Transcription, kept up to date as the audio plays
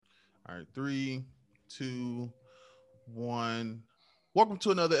All right, three, two, one. Welcome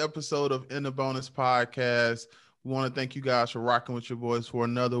to another episode of In the Bonus Podcast. We want to thank you guys for rocking with your boys for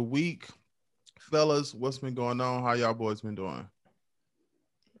another week. Fellas, what's been going on? How y'all boys been doing?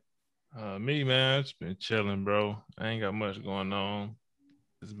 Me, man, it's been chilling, bro. I ain't got much going on.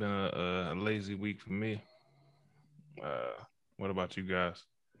 It's been a lazy week for me. What about you guys?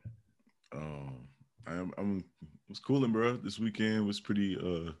 I'm was cooling, bro. This weekend was pretty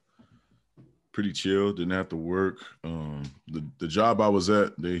chill. Didn't have to work. The job I was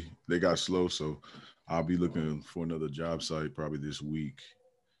at, they got slow, so I'll be looking for another job site probably this week.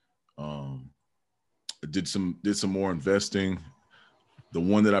 I did some more investing. The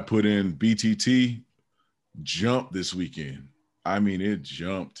one that I put in, BTT, jumped this weekend. I mean, it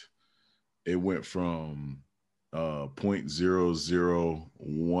jumped. It went from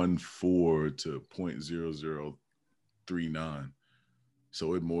 0.0014 to 0.0039.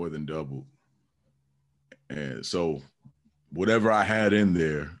 So it more than doubled. And so whatever I had in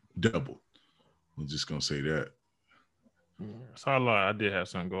there doubled. I'm just going to say that. So I did have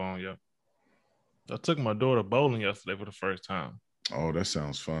something going on, yeah. I took my daughter bowling yesterday for the first time. Oh, that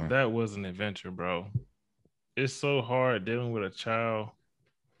sounds fun. That was an adventure, bro. It's so hard dealing with a child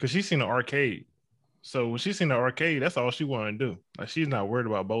because she's seen the arcade. So when she's seen the arcade, that's all she want to do. Like, she's not worried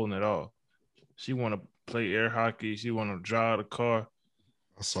about bowling at all. She want to play air hockey. She want to drive the car.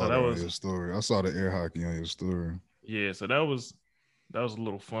 I saw that on your story. I saw the air hockey on your story. Yeah, so that was a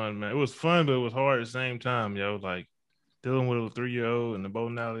little fun, man. It was fun, but it was hard at the same time, yo. Like, dealing with a 3-year-old in the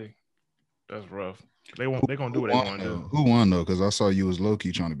bowling alley, that's rough. They gonna do what they want to do. Who won though? Because I saw you was low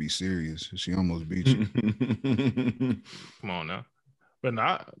key trying to be serious. She almost beat you. Come on now, but we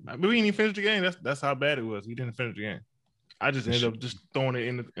didn't even finish the game. That's how bad it was. We didn't finish the game. I just ended up just throwing it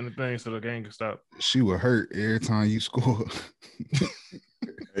in the thing so the game could stop. She would hurt every time you score.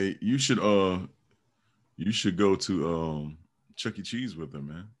 Hey, you should go to Chuck E. Cheese with them,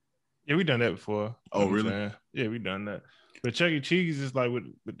 man. Yeah, we done that before. Oh, really? Yeah, we done that. But Chuck E. Cheese is like with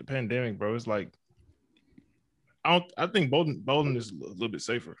the pandemic, bro. It's like I think bowling is a little bit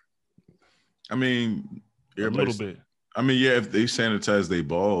safer. I mean, a little bit. I mean, yeah, if they sanitize their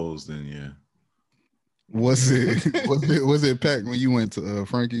balls, then yeah. Was it packed when you went to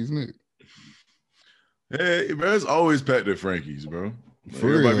Frankie's, Nick? Hey, bro, it's always packed at Frankie's, bro. For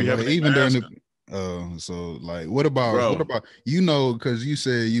real, like, even during the so like what about because you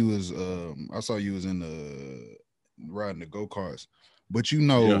said you was I saw you was in the riding the go-karts, but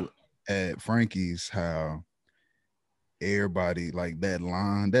at Frankie's how everybody like that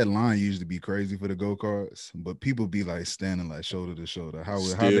line used to be crazy for the go-karts, but people be like standing like shoulder to shoulder. How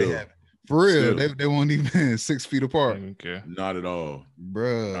they have it? For real, they won't even 6 feet apart. Okay. Not at all,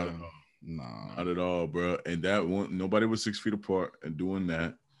 bro. Not at all. Nah, not at all, bro. And that one, nobody was 6 feet apart and doing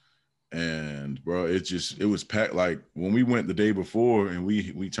that. And bro, it was packed. Like when we went the day before and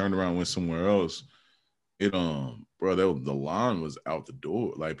we turned around and went somewhere else, the line was out the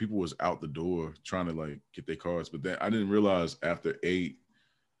door. Like people was out the door trying to like get their cars. But then I didn't realize after 8,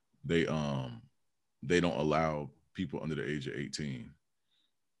 they don't allow people under the age of 18.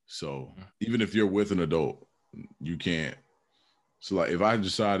 So even if you're with an adult, you can't. So like if I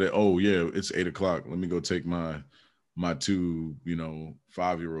decided, oh yeah, it's 8 o'clock, let me go take my 2,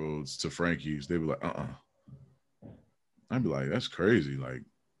 5-year-olds to Frankie's, they'd be like, I'd be like, that's crazy. Like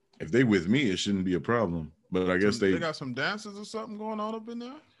if they with me, it shouldn't be a problem. But I guess they got some dances or something going on up in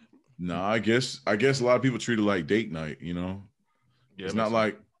there. No, I guess a lot of people treat it like date night. Yeah, it's not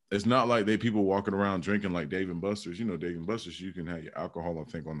like they people walking around drinking like Dave and Buster's. Dave and Buster's, you can have your alcohol, I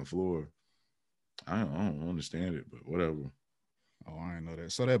think, on the floor. I don't understand it, but whatever. Oh, I didn't know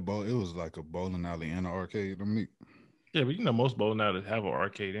that. So it was like a bowling alley and an arcade to me. Yeah, but most bowling alleys have an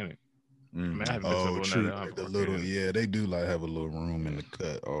arcade in it. I mean, I haven't true. Like the little, they do like have a little room in the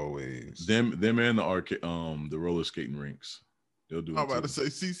cut always. Them and the arcade, the roller skating rinks. They'll do. I'm about to say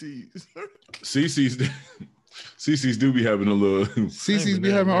CC's. CC's do be having a little. CC's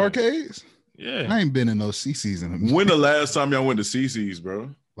be having arcades. Yeah, I ain't been in those CC's in a minute. When the last time y'all went to CC's, bro?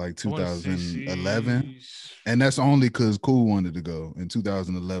 Like 2011. And that's only because Cool wanted to go in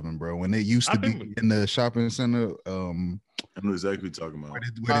 2011, bro. When they used to be in the shopping center. I know exactly what you're talking about.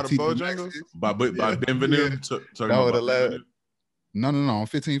 By the Bojangles? By Benvenue? No, on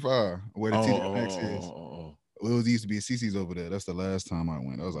 15-5, where the TJ Maxx is. It used to be a CC's over there. That's the last time I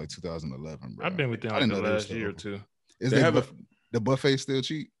went. That was like 2011, bro. I've been with them like the last year or two. Is the buffet still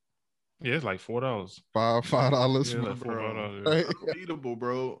cheap? Yeah, it's like $4. $5. Yeah, like $4. Eatable,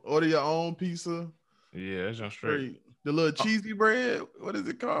 bro. Order your own pizza. Yeah, that's just straight. The little cheesy bread. What is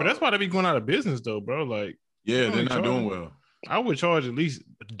it called? But that's why they be going out of business, though, bro. Like, yeah, they're not doing well. I would charge at least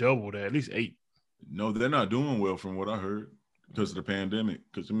double that, at least 8. No, they're not doing well from what I heard because of the pandemic.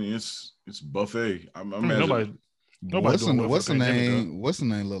 Because I mean, it's buffet. I imagine Nobody what's the name? What's the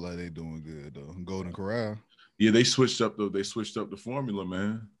name? Look like they doing good though. Golden Corral. Yeah, they switched up the formula,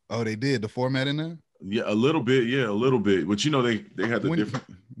 man. Oh, they did the format in there. Yeah, a little bit. Yeah, a little bit. But you know, they had the different.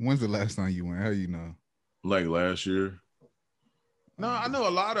 When's the last time you went? How you know? Like last year. No, I know a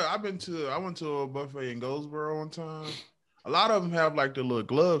lot of. I went to a buffet in Goldsboro one time. A lot of them have like the little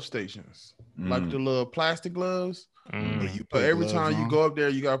glove stations, like the little plastic gloves. But every time you go up there,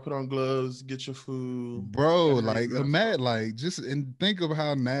 you gotta put on gloves, get your food, bro. Like just and think of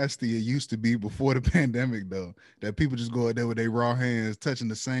how nasty it used to be before the pandemic, though. That people just go out there with their raw hands, touching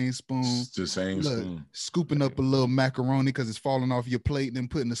the same spoon, spoon, scooping up a little macaroni because it's falling off your plate, and then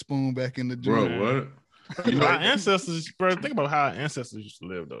putting the spoon back in the jar. Bro, what? You know, our ancestors, bro. Think about how our ancestors used to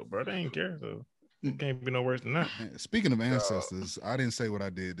live, though, bro. They ain't care, so it can't be no worse than that. Speaking of ancestors, I didn't say what I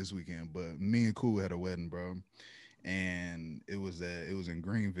did this weekend, but me and Cool had a wedding, bro, and it was in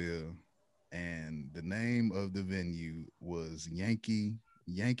Greenville, and the name of the venue was Yankee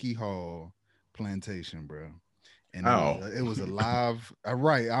Hall Plantation, bro. And it was a live.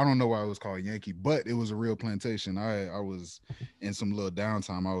 Right, I don't know why it was called Yankee, but it was a real plantation. I was in some little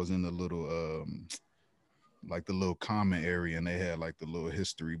downtime. I was in the little like the little common area, and they had like the little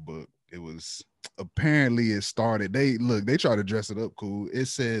history book. It was apparently it started. They try to dress it up cool. It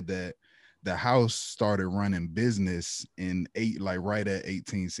said that the house started running business right at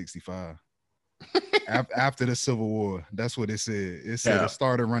 1865. After the Civil War. That's what it said. It said it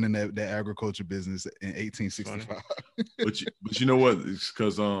started running that agriculture business in 1865. but you know what? It's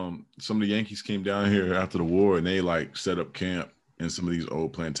because some of the Yankees came down here after the war, and they like set up camp in some of these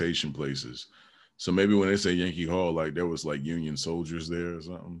old plantation places. So maybe when they say Yankee Hall, like there was like Union soldiers there or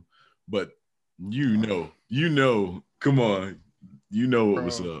something. But you know, come on, you know what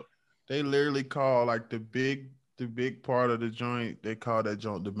was up. They literally call like the big part of the joint. They call that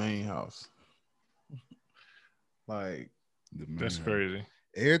joint the main house. Like that's crazy.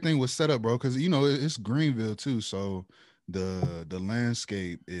 Everything was set up, bro, because you know it's Greenville too. So the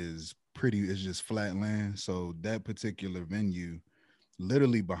landscape is pretty. It's just flat land. So that particular venue,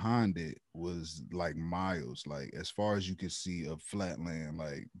 literally behind it was like miles, like as far as you could see of flat land,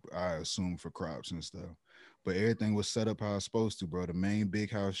 like I assume for crops and stuff. But everything was set up how it's supposed to, bro. The main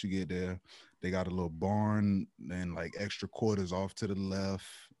big house, you get there, they got a little barn and like extra quarters off to the left,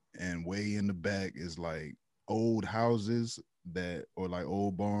 and way in the back is like old houses or like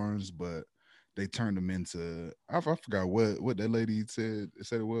old barns, but they turned them into I forgot what that lady said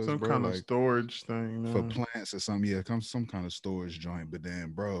it was some kind of storage thing for plants or something. Yeah, some kind of storage joint. But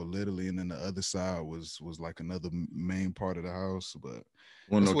then, bro, literally, and then the other side was like another main part of the house. But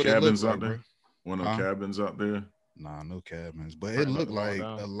one of no cabins out there. One of cabins out there. Nah, no cabins. But it looked like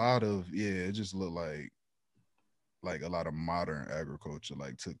a lot of it just looked like a lot of modern agriculture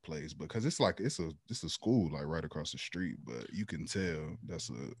like took place, because it's a school like right across the street, but you can tell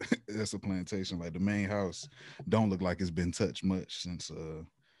that's a plantation. Like the main house don't look like it's been touched much since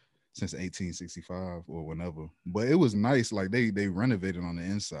 1865 or whenever. But it was nice. Like they renovated on the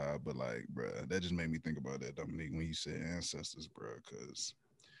inside, but like, bro, that just made me think about that, Dominique, when you said ancestors, bro, because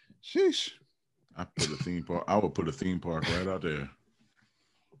sheesh. I would put a theme park right out there.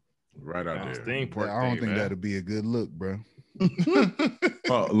 Right out there. Theme park I don't think that'd be a good look, bro.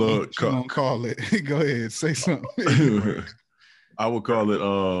 Look, call it. Go ahead, say something. I would call it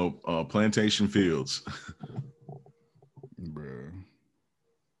Plantation Fields. Bro.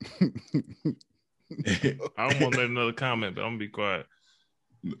 I don't want to make another comment, but I'm gonna be quiet.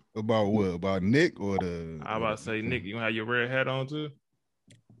 About what? About Nick or the? I about to say, Nick, you have your red hat on too?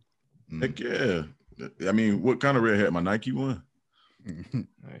 Heck yeah. I mean, what kind of red hat? My Nike one?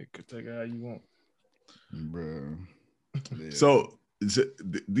 Hey, could take it how you want, bro. Yeah. So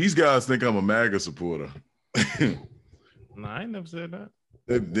these guys think I'm a MAGA supporter. No, I ain't never said that.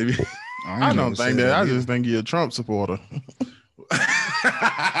 I don't think that. I just think you're a Trump supporter.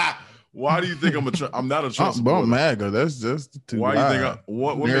 Why do you think I'm not a Trump supporter? MAGA. That's just too. Why do you think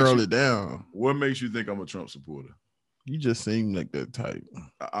what narrow it down? What makes you think I'm a Trump supporter? You just seem like that type.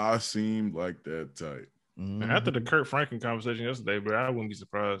 I seem like that type. Mm-hmm. After the Kurt Franklin conversation yesterday, but I wouldn't be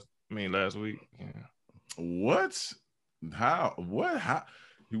surprised. I mean, last week. Yeah. What? How? What? How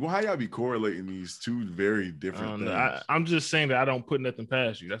y'all be correlating these two very different things? I'm just saying that I don't put nothing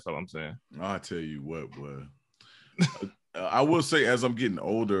past you. That's all I'm saying. I'll tell you what, boy. I will say, as I'm getting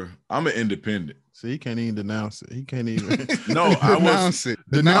older, I'm an independent. So he can't even denounce it. He can't even. No, I denounce it.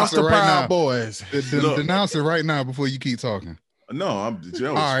 Denounce the right Proud now. Boys. Denounce it right now before you keep talking. No, all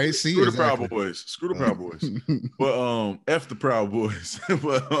right. Screw the Proud Boys. Screw the Proud Boys. But F the Proud Boys.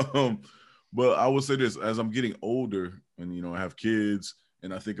 but I will say this: as I'm getting older, and I have kids,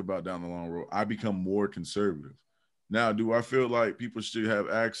 and I think about down the long road, I become more conservative. Now, do I feel like people should have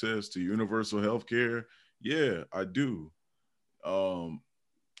access to universal health care? Yeah, I do.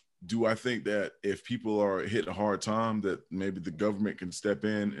 Do I think that if people are hitting a hard time, that maybe the government can step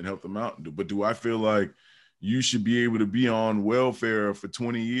in and help them out? But do I feel like you should be able to be on welfare for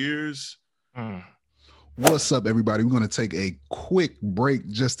 20 years? What's up, everybody? We're going to take a quick break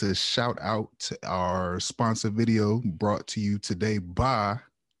just to shout out to our sponsor video brought to you today by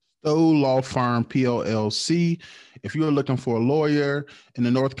Stowe Law Firm, PLLC. If you're looking for a lawyer in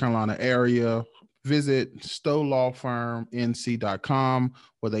the North Carolina area, visit stowlawfirmnc.com,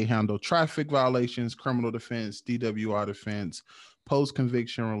 where they handle traffic violations, criminal defense, DWI defense,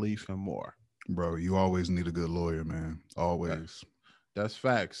 post-conviction relief, and more. Bro, you always need a good lawyer, man. Always. That's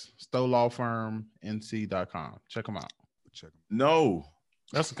facts. stowlawfirmnc.com. Check them out. No.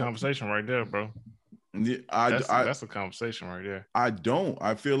 That's a conversation right there, bro. Yeah, that's a conversation right there. I don't.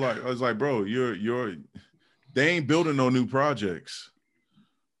 I feel like I was like, bro, they ain't building no new projects.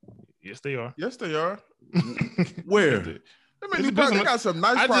 Yes, they are. Yes, they are. Where? They got some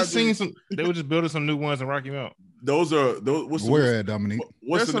nice projects. I just seen some. They were just building some new ones in Rocky Mount. Those. Where at, Dominique?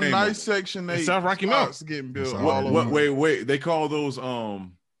 What's There's the name? Some nice Section 8 South Rocky Mount getting built. Wait. They call those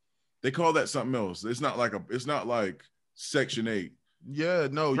they call that something else. It's not like Section 8. Yeah,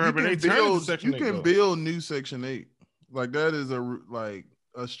 no, you can build new Section 8. Like that is a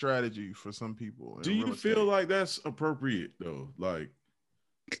strategy for some people. Do you feel like that's appropriate though? Like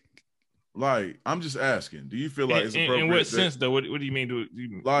I'm just asking. Do you feel like it's appropriate? In what sense though? What do you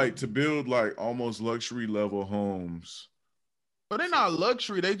mean? Like to build like almost luxury level homes? But they're not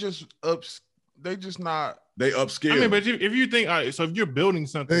luxury. They just not. They upscale. I mean, but if you think, so if you're building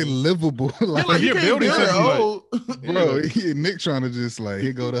something, they livable. Like you're building something, bro. Nick trying to just like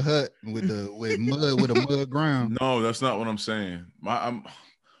here go the hut with a mud ground. No, that's not what I'm saying. All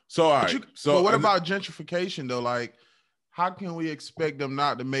right. But what about gentrification though? Like, how can we expect them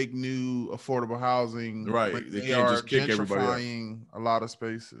not to make new affordable housing? Right, they can't just kick everybody out. A lot of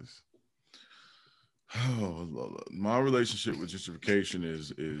spaces. Oh, my relationship with gentrification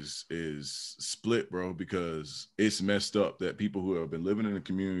is split, bro, because it's messed up that people who have been living in the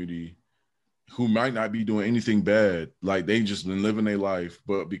community who might not be doing anything bad, like they just been living their life,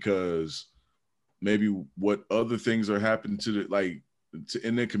 but because maybe what other things are happening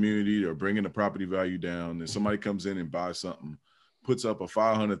in their community or bringing the property value down, and somebody comes in and buys something, puts up a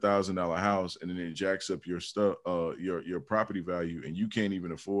 $500,000 house, and then it jacks up your stuff, your property value, and you can't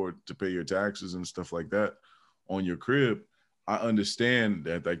even afford to pay your taxes and stuff like that on your crib. I understand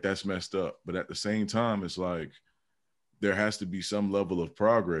that that's messed up, but at the same time, it's like there has to be some level of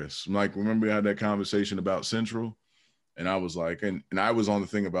progress. Like, remember we had that conversation about Central, and I was like, and I was on the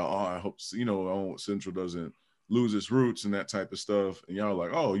thing about, I hope Central doesn't lose its roots and that type of stuff, and y'all like,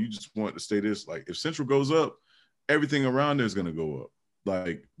 oh, you just want to stay this. Like, if Central goes up, everything around there is going to go up.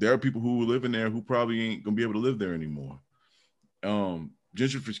 Like, there are people who live in there who probably ain't going to be able to live there anymore.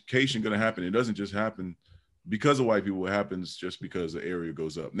 Gentrification going to happen. It doesn't just happen because of white people. It happens just because the area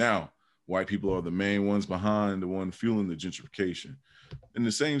goes up. Now, white people are the main ones behind the one fueling the gentrification. In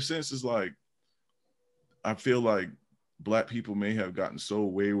the same sense, it's like, I feel like Black people may have gotten so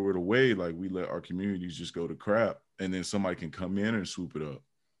wayward away, like we let our communities just go to crap, and then somebody can come in and swoop it up.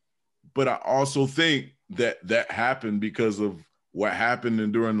 But I also think that happened because of what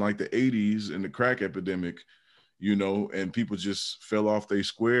happened during like the 80s and the crack epidemic, and people just fell off their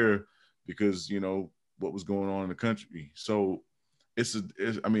square because, what was going on in the country. So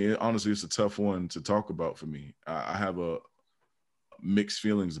honestly, it's a tough one to talk about for me. I have mixed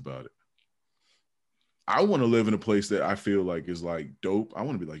feelings about it. I want to live in a place that I feel like is like dope. I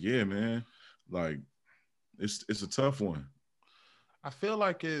want to be like, yeah, man, like it's a tough one. I feel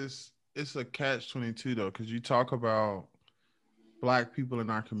like it's a catch-22 though, because you talk about Black people in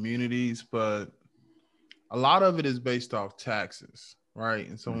our communities, but a lot of it is based off taxes, right?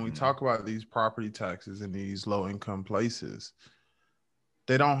 And so when we talk about these property taxes in these low-income places,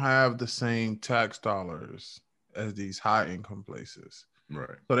 they don't have the same tax dollars as these high-income places.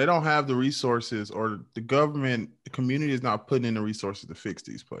 Right. So they don't have the resources, or the community is not putting in the resources to fix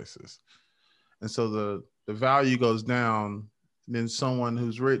these places. And so the value goes down. Then someone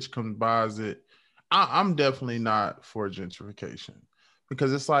who's rich comes buys it. I'm definitely not for gentrification,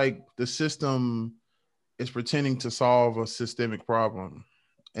 because it's like the system is pretending to solve a systemic problem,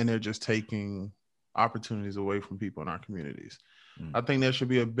 and they're just taking opportunities away from people in our communities. I think there should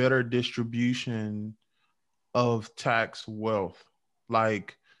be a better distribution of tax wealth.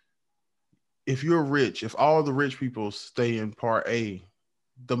 Like, if you're rich, if all the rich people stay in Part A,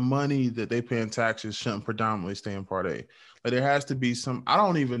 the money that they pay in taxes shouldn't predominantly stay in Part A. Like, there has to be some. I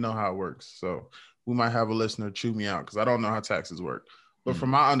don't even know how it works, so we might have a listener chew me out because I don't know how taxes work. But from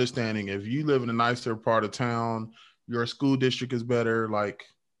my understanding, if you live in a nicer part of town, your school district is better. Like,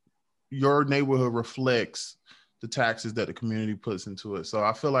 your neighborhood reflects the taxes that the community puts into it. So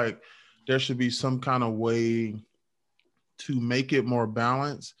I feel like there should be some kind of way to make it more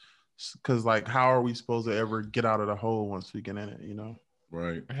balanced. Because, like, how are we supposed to ever get out of the hole once we get in it, you know?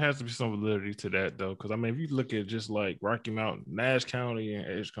 Right. There has to be some validity to that, though. Because, I mean, if you look at just like Rocky Mountain, Nash County, and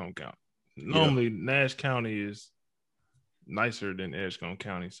Edgecombe County, normally Nash County is nicer than Edgecombe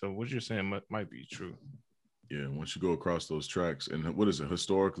County. So what you're saying might be true. Yeah, once you go across those tracks, and what is it?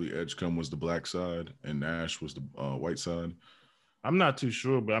 Historically, Edgecombe was the black side, and Nash was the white side. I'm not too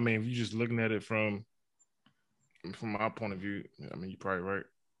sure, but I mean, if you're just looking at it from my point of view, I mean, you're probably right.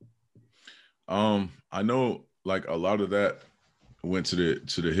 I know, like, a lot of that went to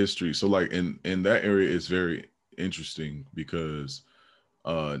the history. So, like, in that area, it's very interesting because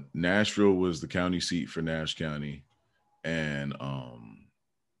Nashville was the county seat for Nash County, and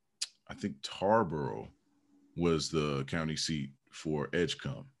I think Tarboro was the county seat for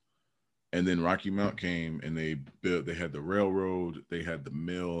Edgecombe. And then Rocky Mount came and they had the railroad, they had the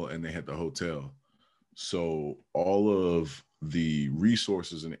mill, and they had the hotel. So all of the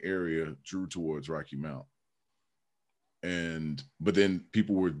resources in the area drew towards Rocky Mount. But then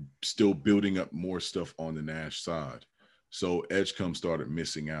people were still building up more stuff on the Nash side. So Edgecombe started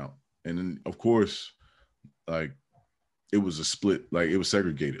missing out. And then, of course, like, it was a split, like, it was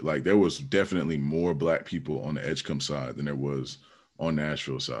segregated. Like, there was definitely more black people on the Edgecombe side than there was on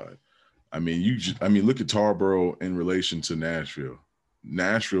Nashville side. I mean, look at Tarboro in relation to Nashville.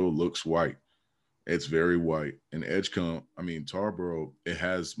 Nashville looks white. It's very white. And Edgecombe, I mean, Tarboro, it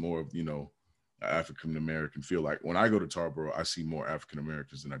has more of, African-American feel. Like, when I go to Tarboro, I see more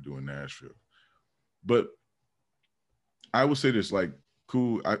African-Americans than I do in Nashville. But I would say this, like,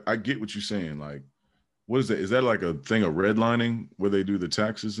 cool. I get what you're saying. Like, what is that? Is that like a thing of redlining where they do the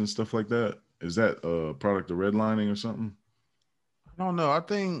taxes and stuff like that? Is that a product of redlining or something? I don't know. I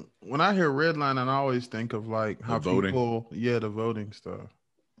think when I hear redlining, I always think of, like, how people, the voting stuff.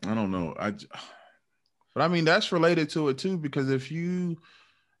 I don't know. But I mean, that's related to it too, because if you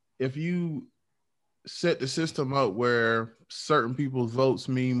set the system up where certain people's votes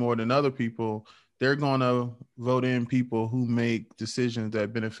mean more than other people, they're going to vote in people who make decisions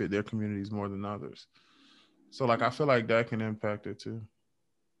that benefit their communities more than others. So, like, I feel like that can impact it too.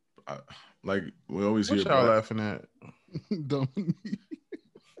 Like, we always hear. What y'all laughing at? Dominique.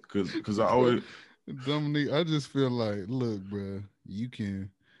 Because I always. Dominique, I just feel like, look, bro, you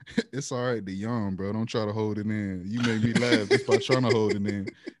can. It's all right to yawn, bro. Don't try to hold it in. You make me laugh just by trying to hold it in.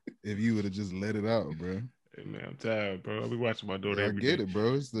 If you would have just let it out, bro. Hey, man, I'm tired, bro. I'll be watching my daughter. I get it,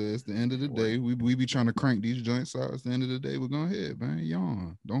 bro. It's the end of the day. We be trying to crank these joints out. It's the end of the day. We're going ahead, man.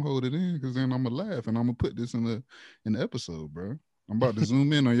 Yawn. Don't hold it in, because then I'm gonna laugh and I'm gonna put this in the episode, bro. I'm about to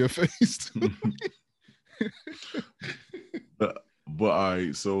zoom in on your face. But all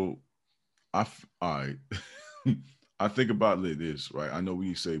right, so I think about this, right? I know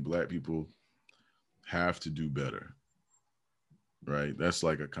we say black people have to do better, right? That's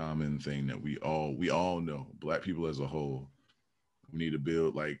like a common thing that we all know. Black people as a whole, we need to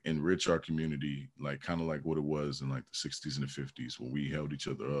build, like, enrich our community, like, kind of like what it was in, like, the 60s and the 50s, when we held each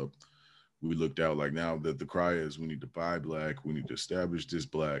other up. We looked out, like, now that the cry is, we need to buy black, we need to establish this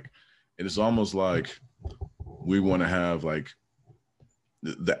black. And it's almost like we want to have, like,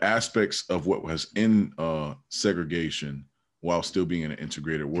 the aspects of what was in segregation while still being in an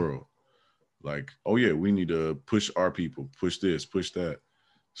integrated world. Like, oh yeah, we need to push our people, push this, push that.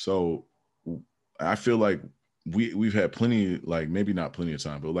 So I feel like we've had plenty, like, maybe not plenty of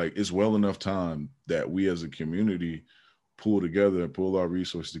time, but, like, it's well enough time that we as a community pull together and pull our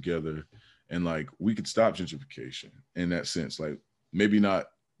resources together, and, like, we could stop gentrification in that sense. Like, maybe not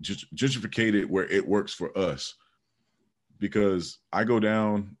gentrificate it where it works for us. Because I go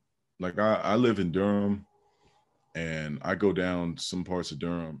down, like, I live in Durham, and I go down some parts of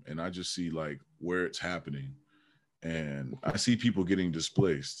Durham, and I just see, like, where it's happening. And I see people getting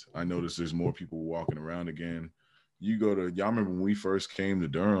displaced. I notice there's more people walking around again. Y'all remember when we first came to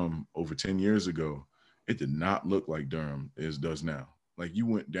Durham over 10 years ago, it did not look like Durham does now. Like, you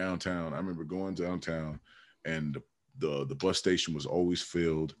went downtown. I remember going downtown, and the bus station was always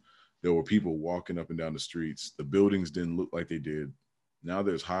filled. There were people walking up and down the streets. The buildings didn't look like they did. Now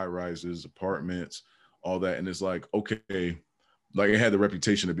there's high rises, apartments, all that. And it's like, okay, like, it had the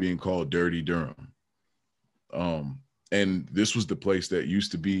reputation of being called Dirty Durham. And this was the place that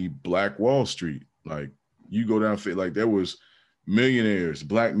used to be Black Wall Street. Like you go down, like there was millionaires,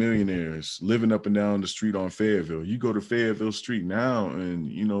 black millionaires living up and down the street on Fayetteville. You go to Fayetteville Street now and,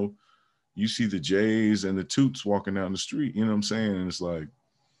 you know, you see the Jays and the Toots walking down the street, you know what I'm saying? And it's like,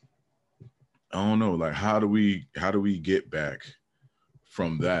 I don't know, like how do we get back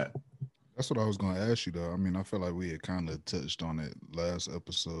from that? That's what I was going to ask you though. I mean, I feel like we had kind of touched on it last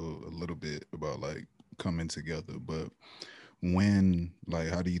episode a little bit about like coming together, but when, like,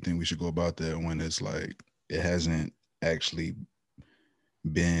 how do you think we should go about that when it's like it hasn't actually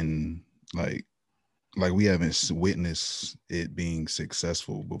been like we haven't witnessed it being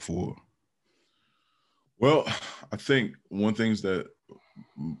successful before? Well, I think one thing's that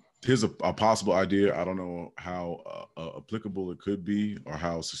here's a possible idea. I don't know how applicable it could be or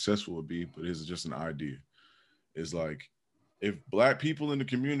how successful it would be, but it's just an idea. It's like if Black people in the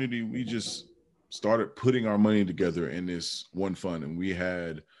community, we just started putting our money together in this one fund, and we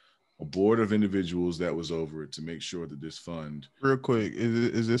had a board of individuals that was over it to make sure that this fund. Real quick,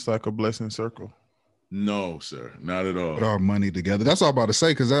 is this like a blessing circle? No, sir, not at all. Put our money together. That's all I'm about to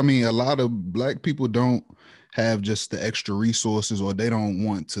say, because I mean, a lot of Black people don't have just the extra resources, or they don't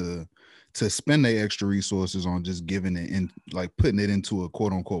want to spend their extra resources on just giving it in, like putting it into a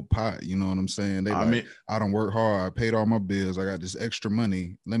quote unquote pot. You know what I'm saying? They I don't work hard. I paid all my bills. I got this extra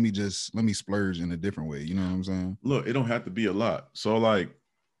money. Let me splurge in a different way. You know what I'm saying? Look, it don't have to be a lot. So like,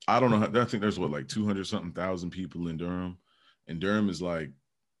 I don't know. I think there's like 200 something thousand people in Durham, and Durham is like,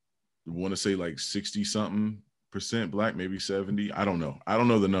 I want to say like 60 something % Black, maybe 70. I don't know. I don't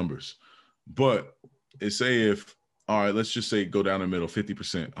know the numbers, but it say if, all right, let's just say go down the middle,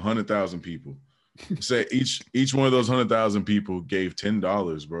 50%, 100,000 people. Say each one of those 100,000 people gave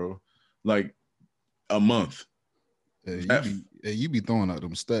 $10, bro, like a month. You be throwing out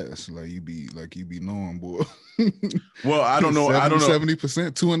them stats like you be knowing, boy. Well, I don't know.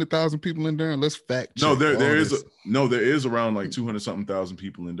 70%, 200,000 people in Durham. Let's fact check. No, there is around like 200 something thousand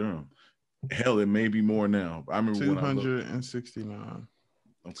people in Durham. Hell, it may be more now. I remember 269.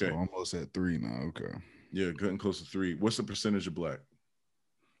 Okay, so almost at 3 now. Okay. Yeah, getting close to 3. What's the percentage of Black?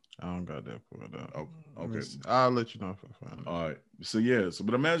 I don't got that pulled up. Oh, okay. I'll let you know if I find it. All right. So yeah.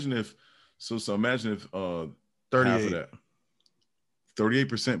 But imagine if 38 half of that.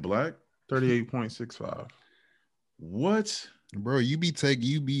 38% Black. 38.65. What? Bro,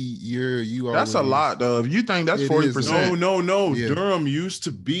 that's a lot though. If you think that's 40%. No. Yeah. Durham used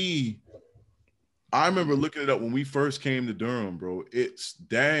to be. I remember looking it up when we first came to Durham, bro. It's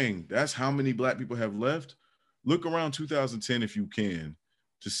dang, that's how many Black people have left. Look around 2010 if you can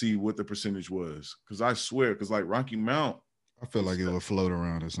to see what the percentage was. Because I swear, because like Rocky Mount, I feel like it would float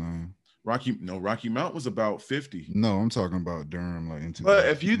around the same. Rocky Mount was about 50. No, I'm talking about Durham, like into. But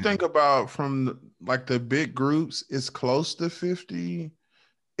if you think about from like the big groups, it's close to 50.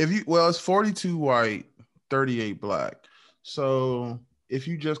 It's 42 white, 38 Black. So if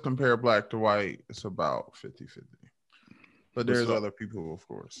you just compare Black to white, it's about 50-50. But there's other people, of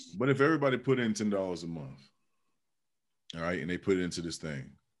course. But if everybody put in $10 a month, all right, and they put it into this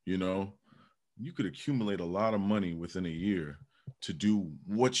thing, you know, you could accumulate a lot of money within a year to do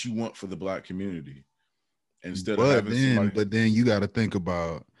what you want for the Black community. Instead of having somebody. But then you got to think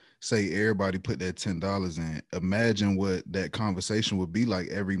about, say everybody put that $10 in. Imagine what that conversation would be like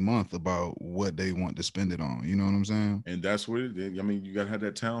every month about what they want to spend it on. You know what I'm saying? And that's what it is. I mean, you got to have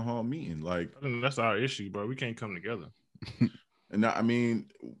that town hall meeting. Like, that's our issue, bro. We can't come together. And I mean,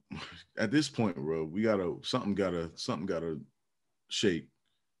 at this point, bro, something gotta shake.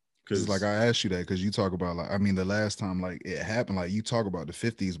 Because like I asked you that because you talk about, like, I mean, the last time like it happened, like you talk about the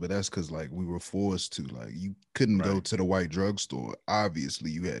 50s, but that's because like we were forced to, like, you couldn't go to the white drugstore.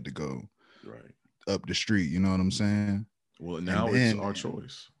 Obviously, you had to go up the street. You know what I'm saying? Well, now it's our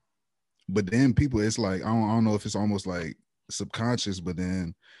choice. But then people, it's like I don't know if it's almost like subconscious, but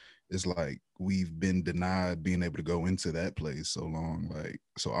then it's like we've been denied being able to go into that place so long. Like,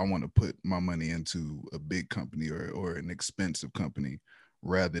 so I want to put my money into a big company or an expensive company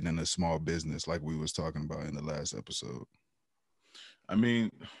rather than a small business like we was talking about in the last episode. I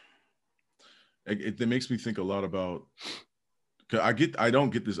mean, it makes me think a lot about, cause I don't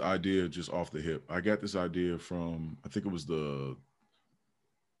get this idea just off the hip. I got this idea from, I think it was the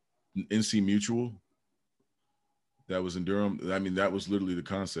NC Mutual that was in Durham. I mean, that was literally the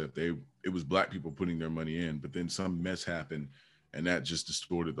concept. It was Black people putting their money in, but then some mess happened and that just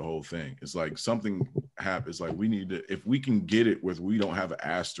distorted the whole thing. It's like something happens. Like we need to, if we can get it where we don't have an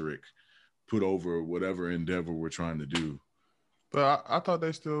asterisk put over whatever endeavor we're trying to do. But I thought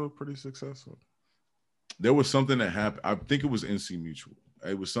they're still pretty successful. There was something that happened. I think it was NC Mutual.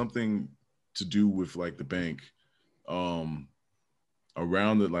 It was something to do with like the bank.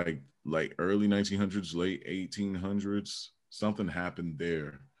 Around the like early 1900s, late 1800s, something happened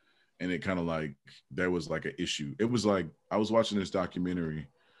there, and it kind of like there was like an issue. It was like I was watching this documentary,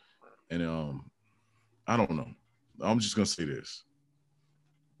 and I don't know. I'm just gonna say this.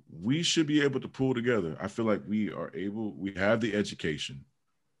 We should be able to pull together. I feel like we are able, we have the education.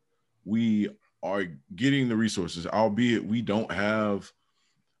 We are getting the resources, albeit we don't have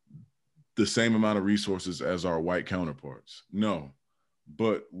the same amount of resources as our white counterparts. No,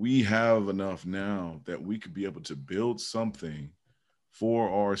 but we have enough now that we could be able to build something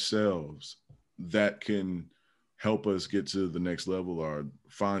for ourselves that can help us get to the next level or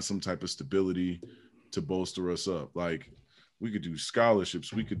find some type of stability to bolster us up. Like, we could do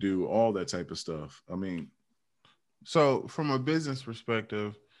scholarships. We could do all that type of stuff. I mean, so from a business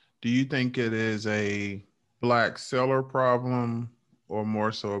perspective, do you think it is a Black seller problem or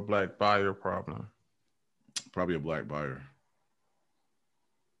more so a Black buyer problem? Probably a Black buyer.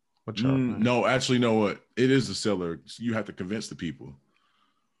 What y'all think? No, actually, know what? It is a seller. You have to convince the people.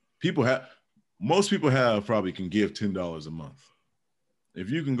 Most people probably can give $10 a month. If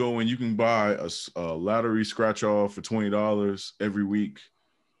you can go and you can buy a lottery scratch off for $20 every week,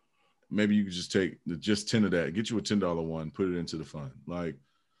 maybe you could just take just 10 of that, get you a $10 one, put it into the fund. Like,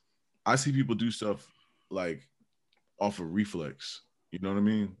 I see people do stuff like off of reflex. You know what I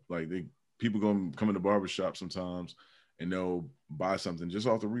mean? Like, people come in the barbershop sometimes and they'll buy something just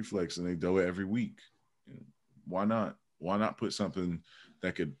off the reflex and they do it every week. Why not? Why not put something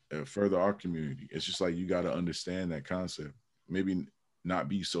that could further our community? It's just like, you got to understand that concept. Maybe not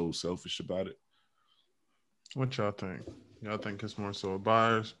be so selfish about it. What y'all think? Y'all think it's more so a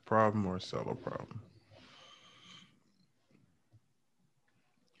buyer's problem or a seller problem?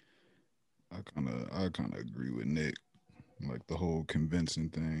 I kind of agree with Nick. Like the whole convincing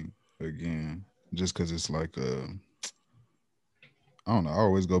thing again, just because it's like I don't know. I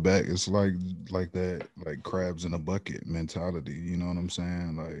always go back. It's like that, like crabs in a bucket mentality. You know what I'm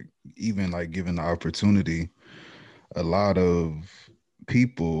saying? Like, even like given the opportunity, a lot of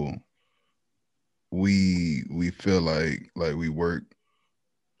people, we feel like we work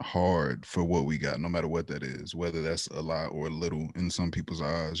hard for what we got, no matter what that is, whether that's a lot or a little. In some people's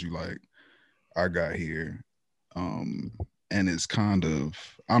eyes, you like, I got here, and it's kind of,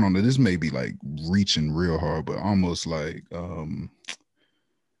 I don't know, this may be like reaching real hard, but almost like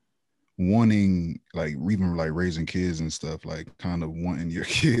wanting, like even like raising kids and stuff, like kind of wanting your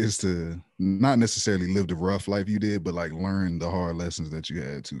kids to not necessarily live the rough life you did, but like learn the hard lessons that you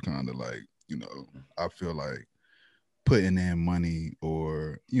had to, kind of like, you know, I feel like putting in money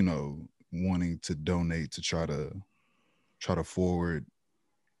or, you know, wanting to donate to try to forward,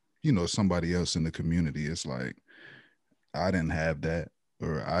 you know, somebody else in the community. It's like, I didn't have that,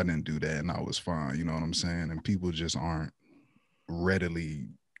 or I didn't do that and I was fine. You know what I'm saying? And people just aren't readily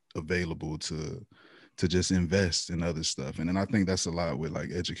available to just invest in other stuff. And then I think that's a lot with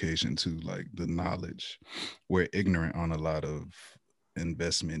like education too, like the knowledge. We're ignorant on a lot of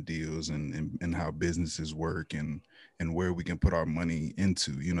investment deals and how businesses work and where we can put our money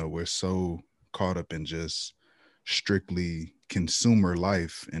into. You know, we're so caught up in just strictly consumer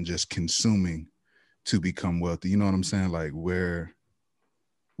life and just consuming to become wealthy. You know what I'm saying? Like, where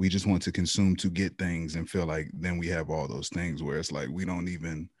we just want to consume to get things and feel like then we have all those things, where it's like we don't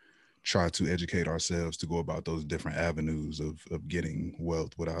even try to educate ourselves to go about those different avenues of getting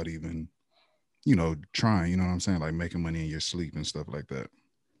wealth without even, you know, trying. You know what I'm saying? Like making money in your sleep and stuff like that. What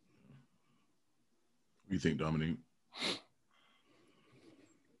do you think, Dominique?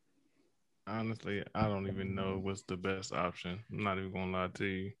 Honestly, I don't even know what's the best option. I'm not even gonna lie to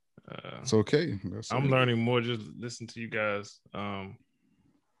you. It's okay. I'm learning more just listen to you guys. I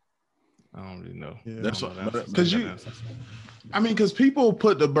don't really know. Yeah. That's because people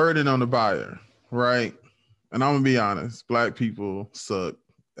put the burden on the buyer, right? And I'm gonna be honest, Black people suck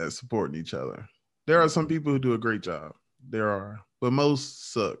at supporting each other. There are some people who do a great job. There are, but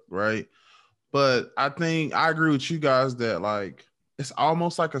most suck, right? But I think I agree with you guys that like it's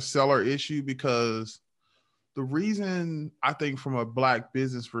almost like a seller issue, because the reason I think from a Black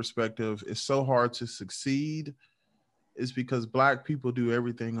business perspective it's so hard to succeed is because Black people do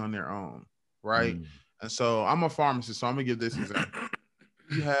everything on their own, right? And so I'm a pharmacist, so I'm gonna give this example.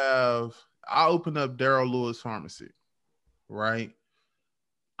 I opened up Daryl Lewis Pharmacy, right?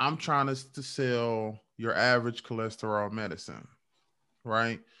 I'm trying to sell your average cholesterol medicine,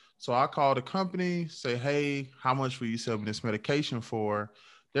 right? So I call the company, say, hey, how much will you sell me this medication for?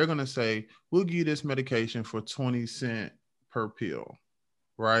 They're going to say, we'll give you this medication for 20 cents per pill,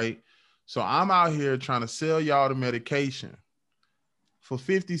 right? So I'm out here trying to sell y'all the medication for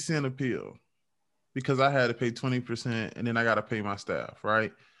 50 cents a pill. because I had to pay 20% and then I got to pay my staff,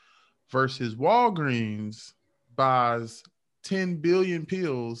 right? Versus Walgreens buys 10 billion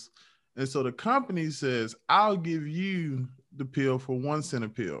pills. And so the company says, I'll give you the pill for 1 cent a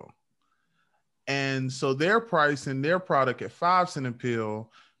pill. And so they're pricing their product at 5 cents a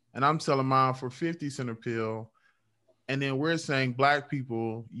pill, and I'm selling mine for 50 cents a pill. And then we're saying, Black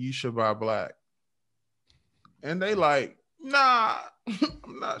people, you should buy black. And they like, nah,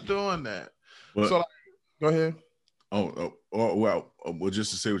 I'm not doing that. But, so like, go ahead. Well,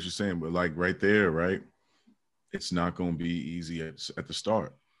 just to say what you're saying, but like right there, right? It's not going to be easy at the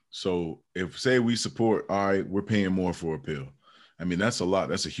start. So if say we support, all right, we're paying more for a pill. I mean, that's a lot.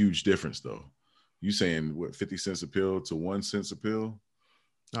 That's a huge difference though. You saying what, 50 cents a pill to 1 cent a pill?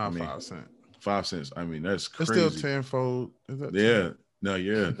 No, 5 cents. 5 cents. I mean, that's crazy. It's still tenfold.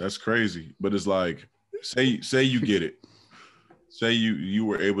 That's crazy. But it's like, say you get it. Say you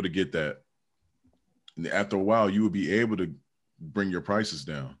were able to get that. And after a while, you would be able to bring your prices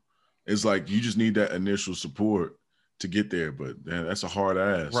down. It's like you just need that initial support to get there, but man, that's a hard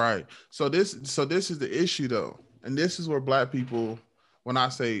ask. Right. So this is the issue though. And this is where Black people, when I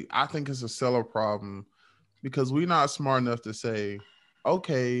say I think it's a seller problem, because we're not smart enough to say,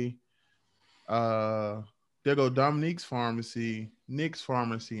 okay, there go Dominique's pharmacy, Nick's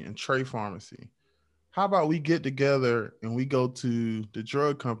pharmacy, and Trey pharmacy. How about we get together and we go to the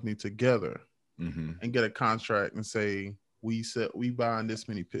drug company together and get a contract and say we buying this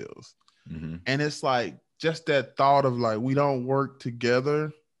many pills. And it's like just that thought of like we don't work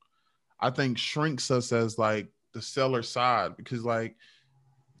together, I think shrinks us as like the seller side, because like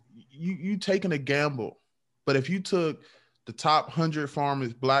you taking a gamble. But if you took the top 100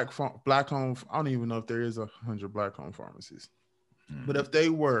 pharmacies, black home, I don't even know if there is 100 Black home pharmacies, but if they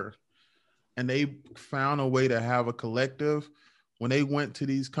were, and they found a way to have a collective, when they went to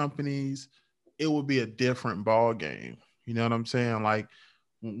these companies, it would be a different ball game. You know what I'm saying? Like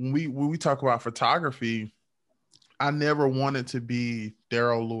when we talk about photography, I never wanted to be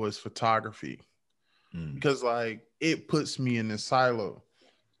Daryl Lewis photography because like it puts me in this silo.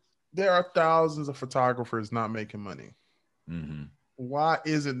 There are thousands of photographers not making money. Why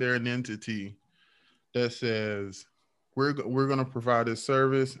isn't there an entity that says we're going to provide this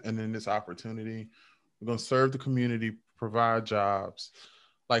service and then this opportunity? We're going to serve the community, provide jobs.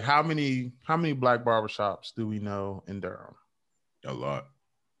 Like how many Black barbershops do we know in Durham? A lot.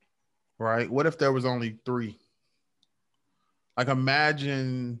 Right? What if there was only 3? Like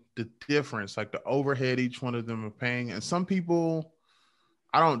imagine the difference, like the overhead each one of them are paying. And some people,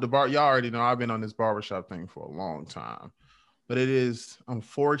 y'all already know I've been on this barbershop thing for a long time. But it is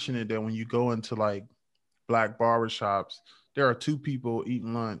unfortunate that when you go into like Black barbershops, there are 2 people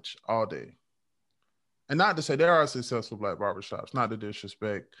eating lunch all day. And not to say there are successful Black barbershops, not to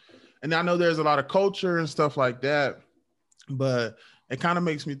disrespect. And I know there's a lot of culture and stuff like that, but it kind of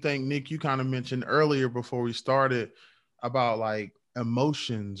makes me think, Nick, you kind of mentioned earlier before we started about like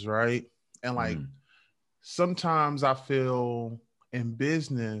emotions, right? And like sometimes I feel in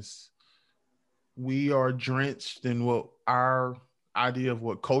business, we are drenched in what our idea of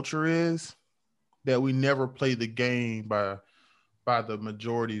what culture is, that we never play the game by the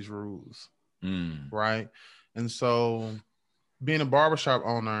majority's rules. Right. And so being a barbershop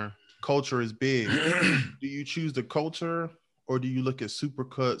owner, culture is big. Do you choose the culture or do you look at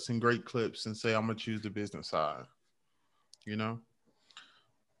supercuts and great clips and say, I'm going to choose the business side? You know?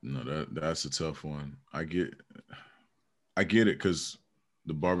 No, that's a tough one. I get it because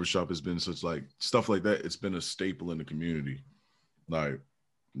the barbershop has been such like stuff like that. It's been a staple in the community. Like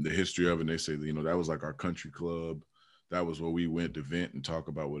the history of it, and they say, you know, that was like our country club. That was where we went to vent and talk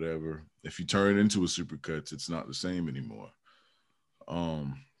about whatever. If you turn it into a Supercuts, it's not the same anymore.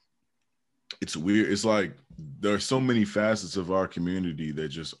 It's weird. It's like there are so many facets of our community that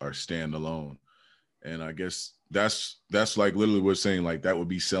just are standalone. And I guess that's like literally what saying like that would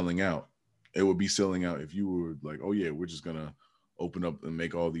be selling out. It would be selling out if you were like, oh yeah, we're just gonna open up and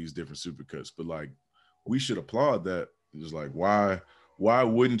make all these different Supercuts. But like we should applaud that. It's like why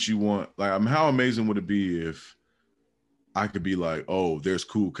wouldn't you want like how amazing would it be if I could be like, oh, there's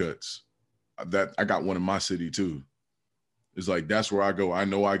Cool Cuts. That I got one in my city too. It's like that's where I go. I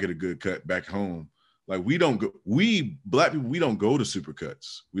know I get a good cut back home. Like we Black people, we don't go to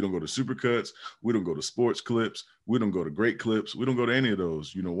Supercuts. We don't go to Supercuts. We don't go to Sports Clips. We don't go to Great Clips. We don't go to any of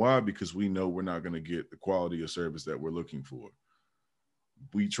those. You know why? Because we know we're not going to get the quality of service that we're looking for.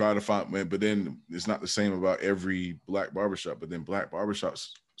 We try to find, but then it's not the same about every Black barbershop. But then Black barbershops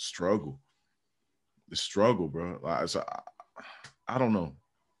struggle. The struggle, bro. Like, I don't know,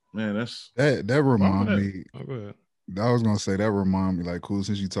 man. That remind me. Oh, go ahead. I was gonna say that remind me, like, cool,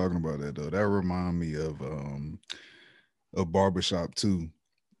 since you talking about that though, that remind me of barbershop too.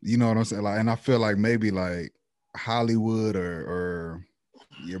 You know what I'm saying? Like, and I feel like maybe like Hollywood or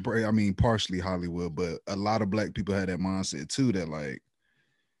yeah, I mean partially Hollywood, but a lot of black people had that mindset too, that like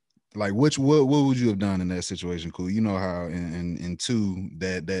what would you have done in that situation? Cool. You know how in two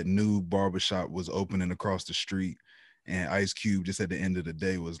that new barbershop was opening across the street, and Ice Cube just at the end of the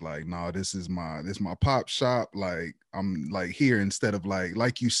day was like, "No, nah, this is my pop shop. Like I'm like here," instead of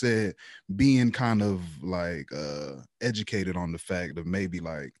like you said, being kind of like educated on the fact of maybe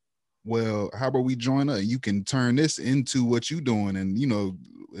like, well, how about we join up? You can turn this into what you doing, and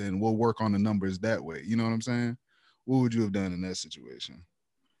and we'll work on the numbers that way. You know what I'm saying? What would you have done in that situation?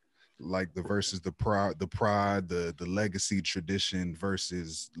 Like the versus the pride, the legacy tradition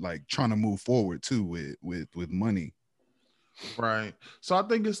versus like trying to move forward too with money. Right. So I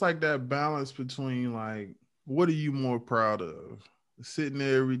think it's like that balance between like, what are you more proud of? Sitting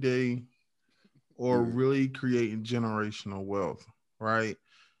there every day or really creating generational wealth, right?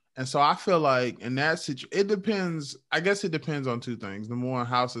 And so I feel like in that situation, it depends. I guess it depends on two things. Number one,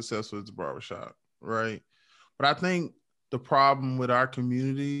 how successful is the barbershop, right? But I think the problem with our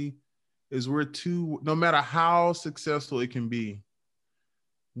community is no matter how successful it can be,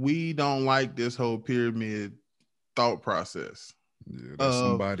 we don't like this whole pyramid thought process. Yeah, that's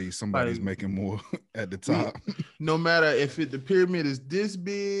somebody's like, making more at the top. No matter if the pyramid is this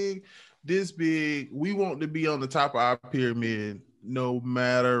big, we want to be on the top of our pyramid no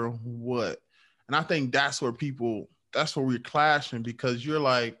matter what. And I think that's where we're clashing, because you're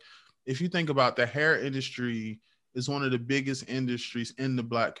like, if you think about the hair industry is one of the biggest industries in the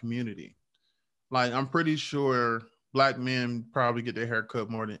Black community. Like, I'm pretty sure Black men probably get their hair cut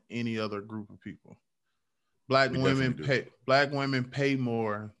more than any other group of people. Black women pay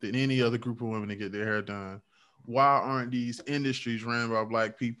more than any other group of women to get their hair done. Why aren't these industries ran by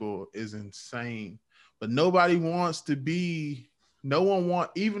Black people is insane. But no one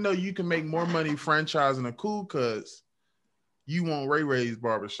want, even though you can make more money franchising a Cool Cuts, you want Ray Ray's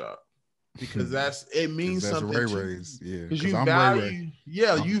barbershop. Because it means something. Ray Ray's, yeah. Because you value,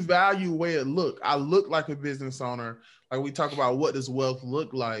 you value the way it look. I look like a business owner. Like we talk about, what does wealth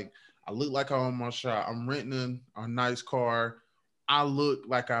look like? I look like I own my shop. I'm renting a nice car. I look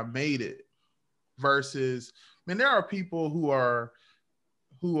like I made it. Versus, there are people who are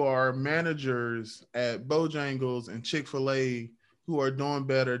managers at Bojangles and Chick-fil-A who are doing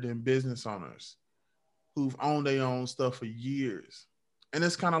better than business owners who've owned their own stuff for years. And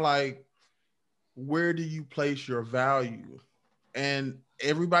it's kind of like, where do you place your value? And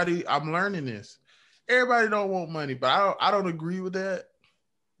I'm learning this. Everybody don't want money, but I don't agree with that.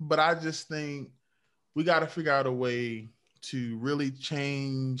 But I just think we got to figure out a way to really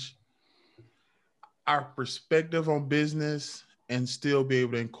change our perspective on business and still be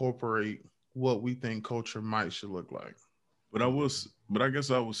able to incorporate what we think culture should look like. But I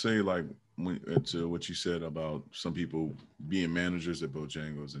guess I would say, like, to what you said about some people being managers at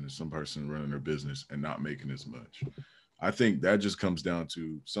Bojangles and some person running their business and not making as much. I think that just comes down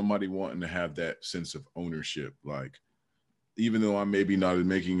to somebody wanting to have that sense of ownership. Like, even though I'm maybe not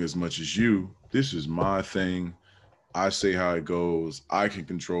making as much as you, this is my thing. I say how it goes. I can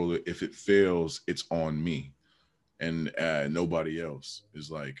control it. If it fails, it's on me and nobody else.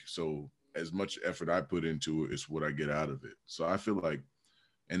 Is like, so as much effort I put into it is what I get out of it. So I feel like,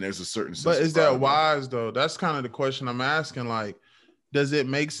 and there's a certain sense. But is that wise though? That's kind of the question I'm asking. Like, does it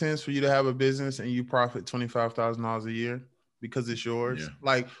make sense for you to have a business and you profit $25,000 a year because it's yours? Yeah.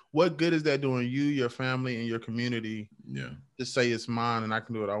 Like, what good is that doing you, your family, and your community? Yeah. To say it's mine and I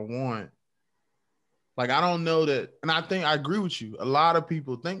can do what I want. Like, I don't know that. And I think I agree with you. A lot of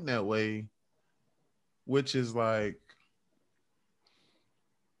people think that way, which is like,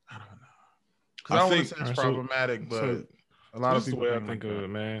 I don't know. Because I don't want to say it's problematic, but a lot of people think of it,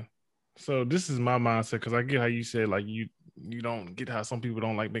 man. So this is my mindset, because I get how you said, like, you don't get how some people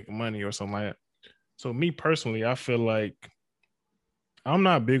don't like making money or something like that. So me personally, I feel like I'm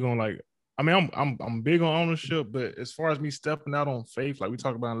not big on, like, I mean, I'm big on ownership, but as far as me stepping out on faith, like we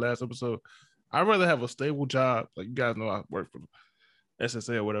talked about in the last episode, I'd rather have a stable job. Like, you guys know I work for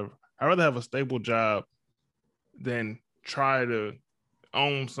SSA or whatever. I'd rather have a stable job than try to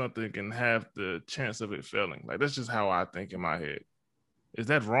own something and have the chance of it failing. Like, that's just how I think in my head. Is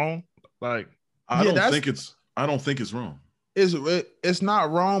that wrong? Like, I don't think it's wrong. It's not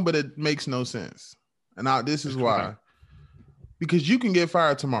wrong, but it makes no sense. And this is why. Because you can get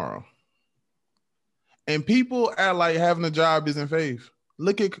fired tomorrow. And people act like having a job isn't faith.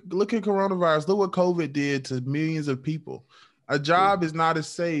 Look at coronavirus. Look what COVID did to millions of people. A job is not as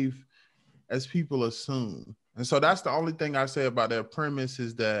safe as people assume. And so that's the only thing I say about that premise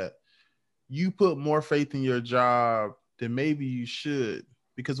is that you put more faith in your job than maybe you should.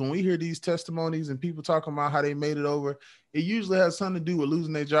 Because when we hear these testimonies and people talking about how they made it over, it usually has something to do with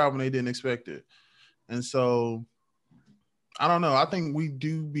losing their job when they didn't expect it. And so I don't know. I think we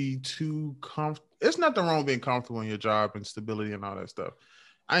do be too comfortable. It's nothing wrong being comfortable in your job and stability and all that stuff.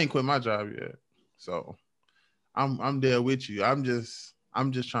 I ain't quit my job yet. So I'm there with you. I'm just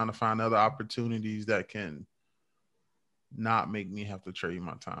trying to find other opportunities that can not make me have to trade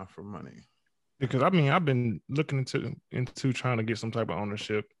my time for money. Because I mean, I've been looking into trying to get some type of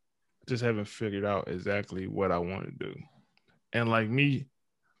ownership, just haven't figured out exactly what I want to do. And like me,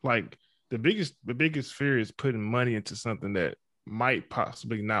 like the biggest fear is putting money into something that might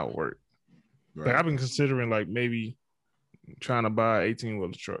possibly not work. Right. Like I've been considering like maybe trying to buy an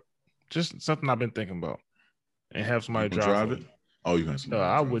 18-wheeler truck, just something I've been thinking about, and have somebody drive it. Oh, you got somebody?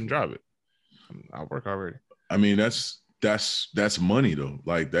 I wouldn't drive it. I work already. I mean, that's money though.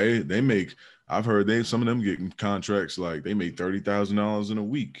 Like they make. I've heard some of them getting contracts like they make $30,000 in a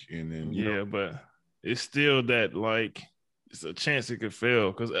week, and then you know. But it's still that like it's a chance it could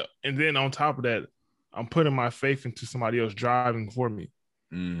fail and then on top of that, I'm putting my faith into somebody else driving for me.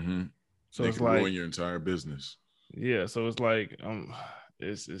 Mm-hmm. So it's like ruin your entire business. Yeah, so it's like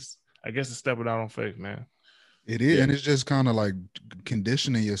it's I guess it's stepping out on faith, man. It is, and it's just kind of like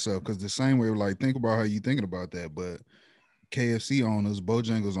conditioning yourself because the same way, like think about how you thinking about that, but KFC owners,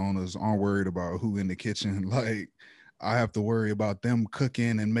 Bojangles owners aren't worried about who in the kitchen. Like I have to worry about them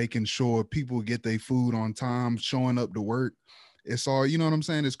cooking and making sure people get their food on time, showing up to work. It's all, you know what I'm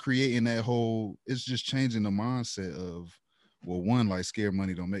saying? It's creating that whole, it's just changing the mindset of, well, one, like scared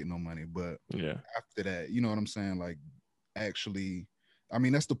money don't make no money. But after that, you know what I'm saying? Like actually, I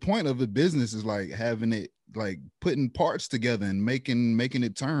mean, that's the point of the business is like having it, like putting parts together and making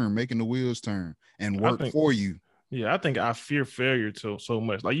it turn, making the wheels turn and work for you. Yeah, I think I fear failure so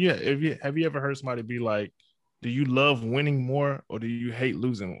much. Like, have you ever heard somebody be like, do you love winning more or do you hate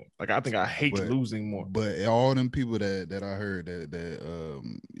losing more? Like, I think I hate losing more. But all them people that I heard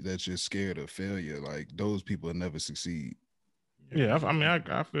that's just scared of failure, like those people will never succeed. Yeah, I mean,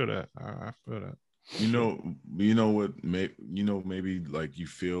 I feel that. I feel that. You know what? Maybe like you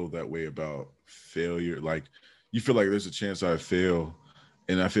feel that way about failure. Like you feel like there's a chance I fail,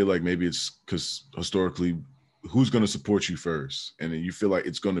 and I feel like maybe it's because historically, who's going to support you first, and then you feel like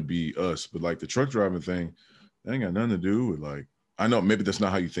it's going to be us. But like the truck driving thing, that ain't got nothing to do with like. I know maybe that's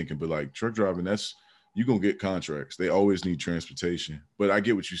not how you're thinking, but like truck driving, that's you're gonna get contracts. They always need transportation. But I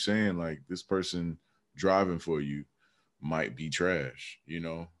get what you're saying. Like this person driving for you might be trash, you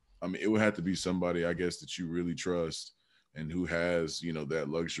know. I mean, it would have to be somebody, I guess, that you really trust and who has, you know, that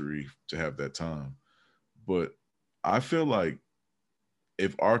luxury to have that time. But I feel like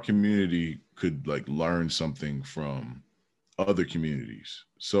if our community could like learn something from other communities.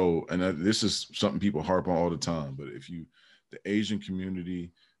 So, and this is something people harp on all the time, but the Asian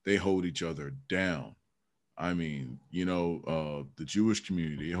community, they hold each other down. I mean, you know, the Jewish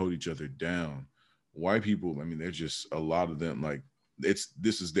community, they hold each other down. White people, I mean, they're just a lot of them like, this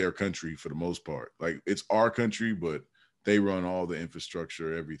is their country for the most part. Like it's our country, but they run all the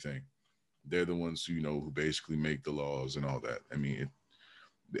infrastructure, everything. They're the ones who, you know, who basically make the laws and all that. I mean,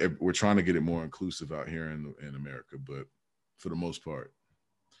 we're trying to get it more inclusive out here in America, but for the most part.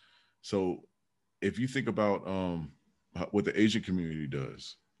 So if you think about what the Asian community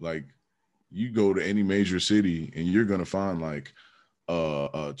does, like you go to any major city and you're going to find like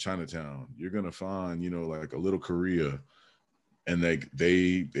Chinatown, you're going to find, you know, like a little Korea, and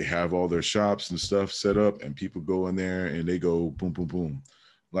they have all their shops and stuff set up and people go in there and they go boom, boom, boom.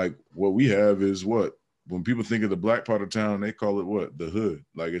 Like what we have is what, when people think of the black part of town, they call it what? The hood.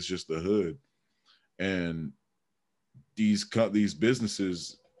 Like it's just the hood. And these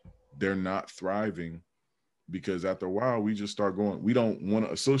businesses, they're not thriving because after a while we just start going, we don't want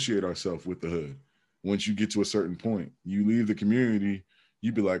to associate ourselves with the hood. Once you get to a certain point, you leave the community,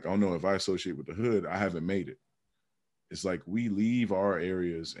 you'd be like, oh no, if I associate with the hood, I haven't made it. It's like we leave our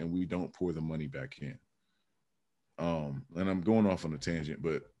areas and we don't pour the money back in. And I'm going off on a tangent,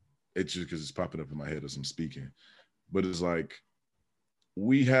 but it's just because it's popping up in my head as I'm speaking. But it's like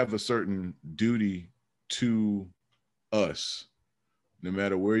we have a certain duty to us, no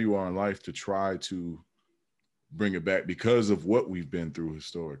matter where you are in life, to try to bring it back because of what we've been through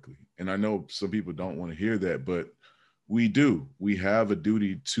historically. And I know some people don't want to hear that, but we do. We have a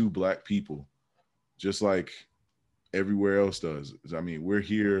duty to Black people, just like everywhere else does. I mean, we're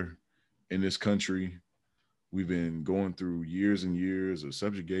here in this country. We've been going through years and years of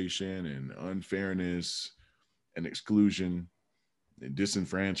subjugation and unfairness and exclusion and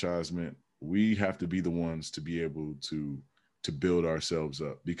disenfranchisement. we have to be the ones to be able to build ourselves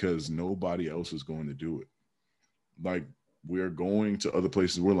up, because nobody else is going to do it. Like, we're going to other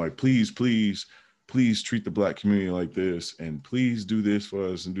places. We're like, please treat the Black community like this, and please do this for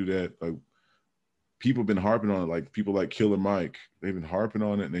us and do that. Like, people have been harping on it. Like, people like Killer Mike, they've been harping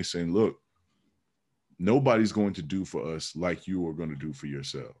on it, and they're saying, look, nobody's going to do for us like you are going to do for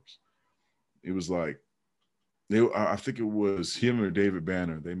yourselves. It was like, I think it was him or David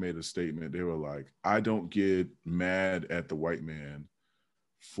Banner. They made a statement. They were like, I don't get mad at the white man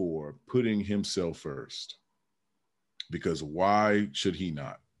for putting himself first, because why should he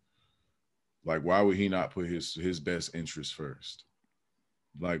not? Like, why would he not put his best interest first?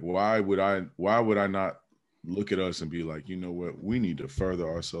 Like, why would I not look at us and be like, you know what? We need to further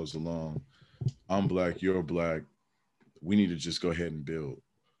ourselves along. I'm Black, you're Black. We need to just go ahead and build.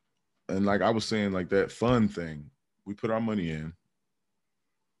 And like I was saying, like that fun thing, we put our money in.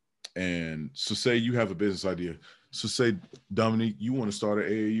 And so say you have a business idea. So say, Dominique, you want to start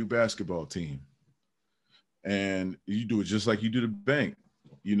an AAU basketball team. And you do it just like you do the bank.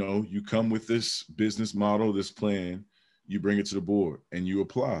 You know, you come with this business model, this plan, you bring it to the board and you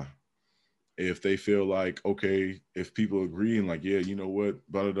apply. If they feel like, okay, if people agree and like, yeah, you know what,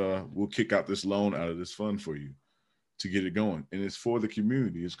 we'll kick out this loan out of this fund for you to get it going. And it's for the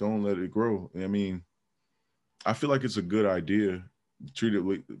community. It's going to let it grow. I mean, I feel like it's a good idea. Treat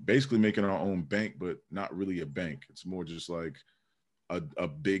it basically making our own bank, but not really a bank. It's more just like a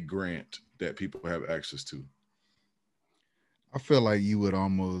big grant that people have access to. I feel like you would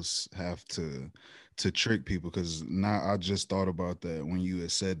almost have to trick people, because now I just thought about that when you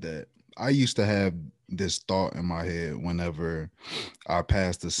had said that. I used to have this thought in my head whenever I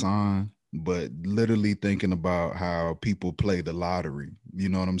passed the sign, but literally thinking about how people play the lottery, you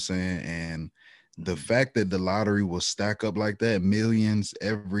know what I'm saying? And the fact that the lottery will stack up like that, millions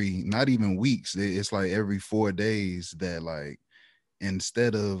every, not even weeks, it's like every 4 days, that like,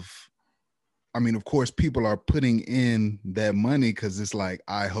 instead of, I mean, of course, people are putting in that money because it's like,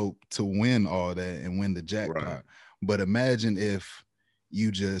 I hope to win all that and win the jackpot. Right. But imagine if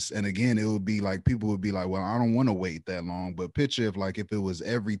you just, and again, it would be like, people would be like, well, I don't want to wait that long. But picture if it was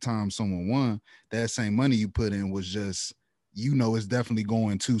every time someone won, that same money you put in was just, you know, it's definitely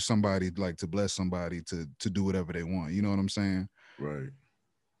going to somebody, like to bless somebody to do whatever they want. You know what I'm saying? Right.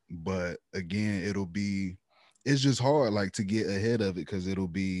 But again, it's just hard, like, to get ahead of it, because it'll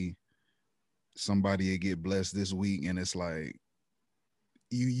be, somebody will get blessed this week, and it's like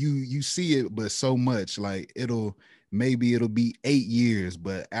you see it, but so much, like it'll be 8 years,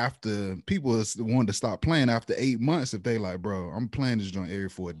 but after people want to stop playing after 8 months, if they like, bro, I'm playing this joint every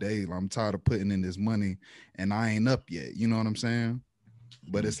 4 days, I'm tired of putting in this money and I ain't up yet, you know what I'm saying?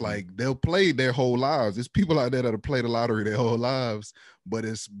 But it's like they'll play their whole lives. There's people out there that'll play the lottery their whole lives, but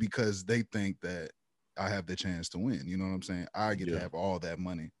it's because they think that I have the chance to win, you know what I'm saying? I get to have all that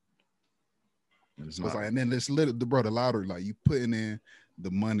money. It's like, and then this little, bro, the lottery, like, you putting in the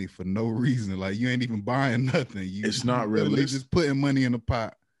money for no reason, like you ain't even buying nothing. It's not realistic. Just putting money in the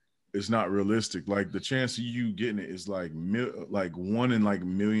pot. It's not realistic. Like, the chance of you getting it is like one in like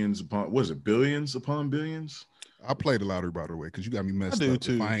millions upon, what is it, billions upon billions? I play the lottery, by the way, because you got me messed up.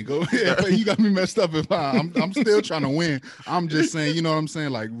 Too. If I ain't go, you got me messed up. If I'm still trying to win. I'm just saying, you know what I'm saying,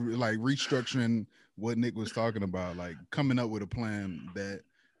 like restructuring what Nick was talking about, like coming up with a plan that.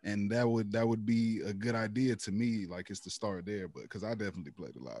 And that would be a good idea to me. Like, it's to start there, but because I definitely play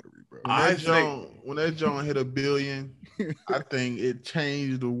the lottery, bro. When that John hit $1 billion, I think it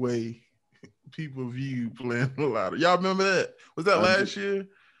changed the way people view playing the lottery. Y'all remember that? Was that last year?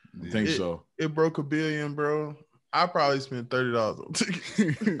 I think so. It broke $1 billion, bro. I probably spent $30 on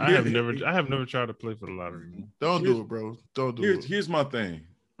tickets. I have never tried to play for the lottery. Don't do it, bro. Don't do it. Here's my thing,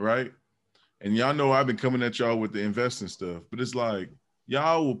 right? And y'all know I've been coming at y'all with the investing stuff, but it's like,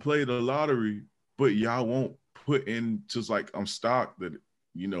 y'all will play the lottery, but y'all won't put in just like stock that,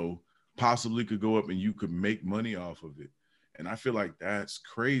 you know, possibly could go up and you could make money off of it. And I feel like that's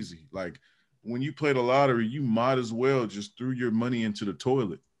crazy. Like, when you play the lottery, you might as well just throw your money into the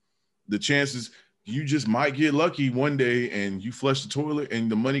toilet. The chances you just might get lucky one day and you flush the toilet and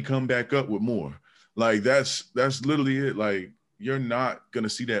the money come back up with more. Like, that's literally it. Like, you're not going to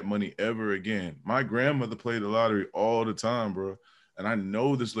see that money ever again. My grandmother played the lottery all the time, bro. And I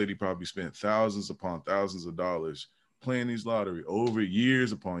know this lady probably spent thousands upon thousands of dollars playing these lottery over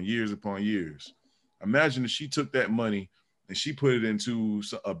years upon years upon years. Imagine if she took that money and she put it into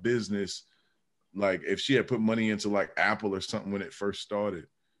a business, like if she had put money into like Apple or something when it first started,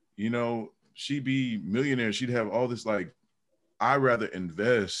 you know, she'd be millionaire. She'd have all this, like, I'd rather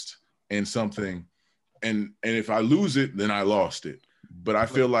invest in something and if I lose it, then I lost it. but I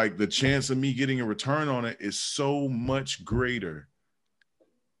feel like the chance of me getting a return on it is so much greater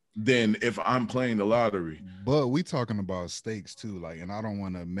than if I'm playing the lottery. But we talking about stakes too, like, and I don't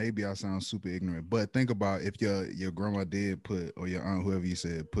want to. Maybe I sound super ignorant, but think about if your grandma did put, or your aunt, whoever you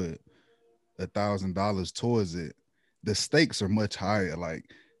said, put $1,000 towards it. The stakes are much higher. Like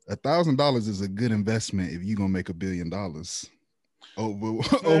 $1,000 is a good investment if you're gonna make $1 billion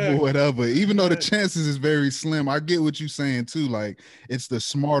over whatever. Even though the chances is very slim, I get what you're saying too. Like it's the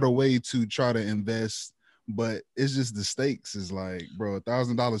smarter way to try to invest. But it's just the stakes is like, bro,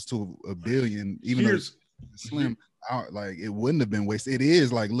 $1,000 to $1 billion, even though it's slim, like it wouldn't have been wasted. It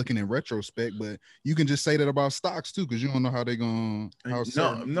is like looking in retrospect, but you can just say that about stocks too, because you don't know how they're gonna.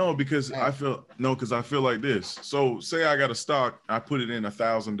 Because I feel like this. So say I got a stock, I put it in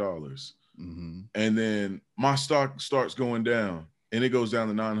 $1,000, and then my stock starts going down, and it goes down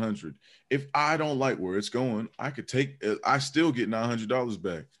to 900. If I don't like where it's going, I still get $900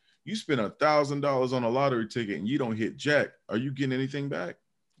 back. You spend $1,000 on a lottery ticket and you don't hit jack. Are you getting anything back?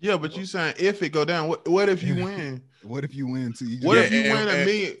 Yeah, but you saying if it go down, what if you win? What if you win too? What if you win $1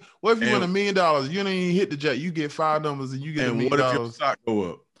 million? What if you win $1 million? You don't even hit the jack. You get 5 numbers and you get $1 million. What if your stock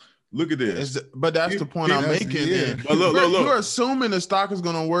go up? Look at this. But that's the point I'm making. Yeah. But look. You're assuming the stock is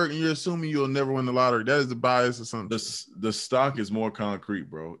going to work, and you're assuming you'll never win the lottery. That is the bias or something. The stock is more concrete,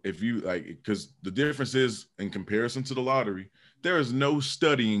 bro. If you like, because the difference is in comparison to the lottery, there is no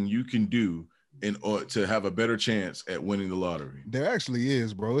studying you can do in order to have a better chance at winning the lottery. There actually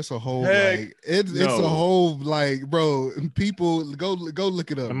is, bro. It's a whole it's a whole like, bro. People go look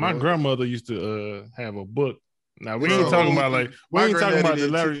it up. And my grandmother used to have a book. Now we ain't talking about the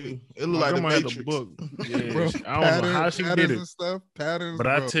lottery. It looked like the Matrix. Book. Yeah, bro, I don't know how she did it. And stuff, patterns, but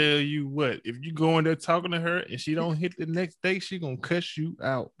bro. I tell you what, if you go in there talking to her and she don't hit the next day, she gonna cuss you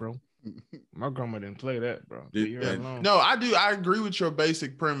out, bro. My grandma didn't play that, bro. No, I do. I agree with your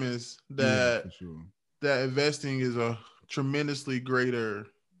basic premise that that investing is a tremendously greater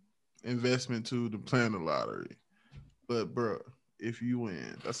investment to the playing the lottery. But, bro, if you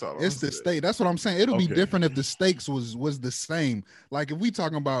win, that's all. It's the stake. That's what I'm saying. It'll be different if the stakes was the same. Like if we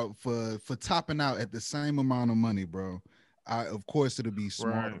talking about for topping out at the same amount of money, bro. Of course it'll be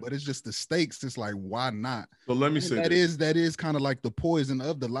smart, but it's just the stakes. It's like, why not? So let me say that is kind of like the poison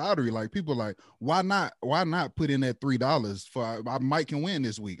of the lottery. Like people are like, why not put in that $3 for I might can win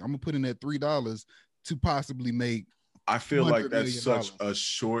this week. I'm gonna put in that $3 to possibly make. I feel like that's such a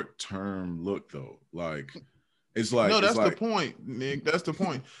short-term look though. Like it's like no, that's the point, Nick. That's the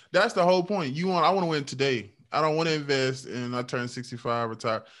point. That's the whole point. I want to win today. I don't want to invest and I turn 65,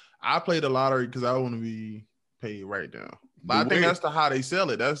 retire. I play the lottery because I want to be paid right now. But I think that's how they sell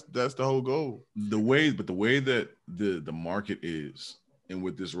it. That's the whole goal. The way that the market is, and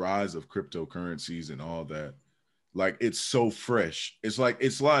with this rise of cryptocurrencies and all that, like it's so fresh. It's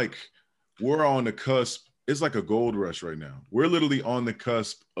like we're on the cusp. It's like a gold rush right now. We're literally on the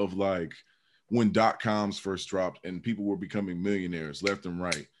cusp of like when .coms first dropped and people were becoming millionaires left and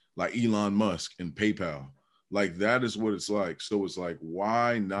right, like Elon Musk and PayPal. Like that is what it's like. So it's like,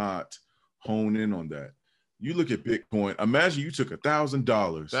 why not hone in on that? You look at Bitcoin. Imagine you took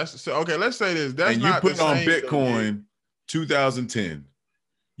 $1,000. That's okay. Let's say this. That's and not you put on Bitcoin 2010.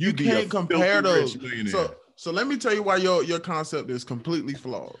 You can't compare those. So let me tell you why your concept is completely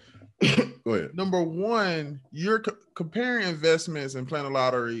flawed. Go ahead. Number one, you're comparing investments and playing the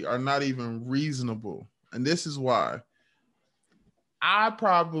lottery are not even reasonable, and this is why. I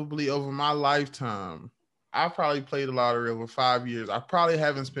probably over my lifetime, I probably played the lottery over 5 years. I probably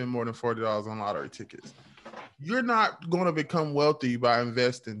haven't spent more than $40 on lottery tickets. You're not going to become wealthy by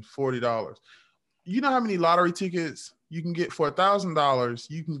investing $40. You know how many lottery tickets you can get for $1,000?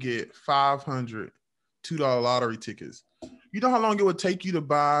 You can get 500 $2 lottery tickets. You know how long it would take you to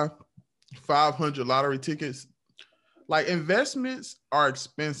buy 500 lottery tickets? Like investments are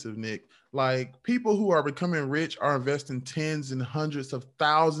expensive, Nick. Like people who are becoming rich are investing tens and hundreds of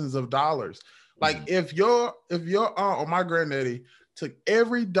thousands of dollars. Like if your aunt or my granddaddy took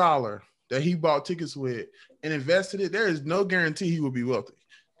every dollar that he bought tickets with and invested it, there is no guarantee he will be wealthy.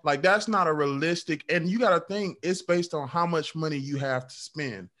 Like that's not a realistic, and you got to think it's based on how much money you have to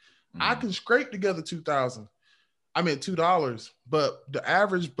spend. I can scrape together $2, but the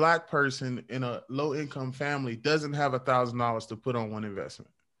average Black person in a low income family doesn't have $1,000 to put on one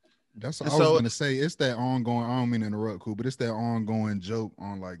investment. That's what I was going to say. It's that ongoing, I don't mean to interrupt, cool, but it's that ongoing joke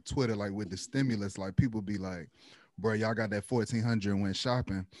on like Twitter, like with the stimulus, like people be like, bro, y'all got that 1,400 and went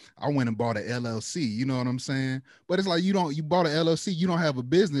shopping. I went and bought an LLC. You know what I'm saying? But it's like you bought an LLC, you don't have a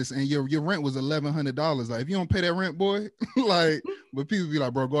business, and your rent was $1,100. Like if you don't pay that rent, boy, like, but people be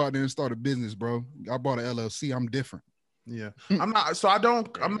like, bro, go out there and start a business, bro. I bought an LLC. I'm different. Yeah. I'm not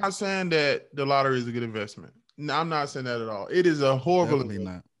saying that the lottery is a good investment. No, I'm not saying that at all. It is a horrible Definitely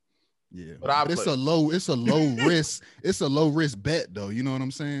not. Yeah, but it's a low risk. It's a low risk bet though. You know what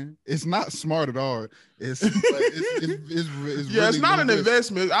I'm saying? It's not smart at all. It's yeah, it's not an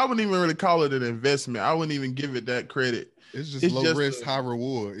investment. I wouldn't even really call it an investment. I wouldn't even give it that credit. It's just low risk, high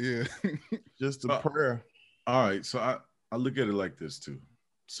reward. Yeah. Just a prayer. All right. So I look at it like this too.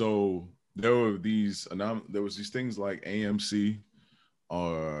 So there was these things like AMC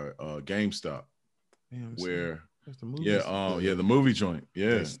or GameStop where the movie joint.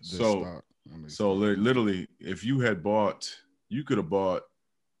 Yeah. So literally, if you could have bought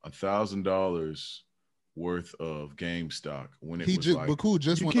 $1,000 worth of GameStop when it was like. Baku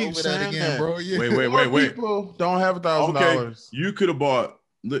just went over that again, bro. Yeah. Wait. People don't have $1,000. Okay. You could have bought.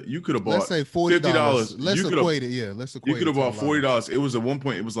 Let's say $40. Let's equate it. Yeah, let's equate. You could have bought $40. It was at one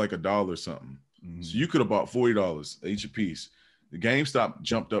point. It was like $1 something. Mm-hmm. So you could have bought $40 each a piece. The GameStop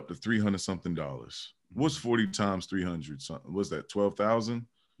jumped up to $300 something. What's 40 times 300 something? Was that 12,000?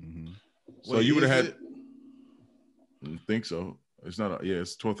 Mm-hmm. So you would have had. I think so. It's not.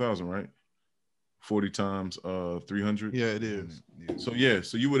 It's 12,000, right? 40 times 300. Yeah, it is. Yeah.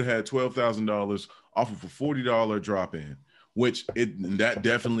 So you would have had $12,000 off of a $40 drop in. Which that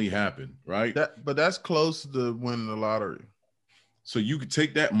definitely happened, right? But that's close to winning the lottery. So you could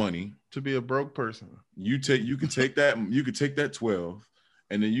take that money to be a broke person. You could take that 12,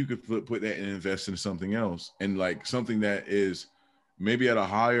 and then you could put that and invest in something else, and like something that is maybe at a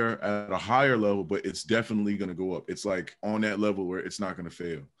higher level, but it's definitely going to go up. It's like on that level where it's not going to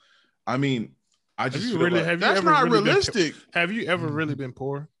fail. I mean, that's not realistic. Have you ever really been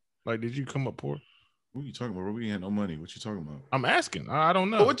poor? Like, did you come up poor? What are you talking about, bro? We ain't had no money. What you talking about? I'm asking. I don't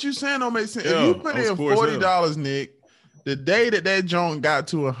know. But what you saying don't make sense. If you put in $40, Nick, the day that joint got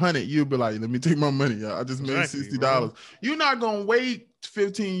to 100, you'll be like, let me take my money out. I just made $60. Bro. You're not going to wait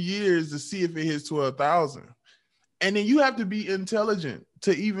 15 years to see if it hits 12,000. And then you have to be intelligent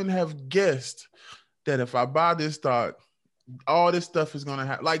to even have guessed that if I buy this stock, all this stuff is gonna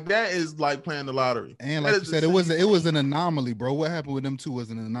happen. Like that is like playing the lottery. And like you said, it was an anomaly, bro. What happened with them two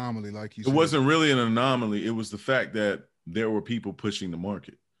was an anomaly, like you said. It wasn't really an anomaly. It was the fact that there were people pushing the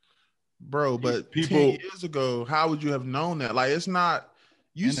market, bro. But 10 years ago, how would you have known that? Like it's not.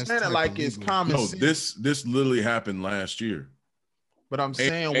 You saying it like it's common. No, this literally happened last year. But I'm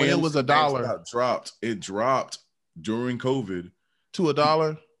saying when it was $1, it dropped during COVID to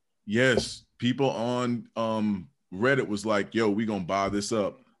 $1. Yes, people on Reddit was like, yo, we gonna buy this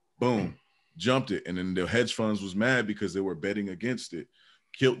up. Boom, jumped it. And then the hedge funds was mad because they were betting against it.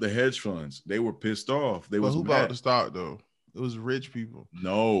 Killed the hedge funds. They were pissed off. Who bought the stock though? It was rich people.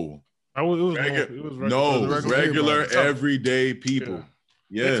 No. It was regular everyday people.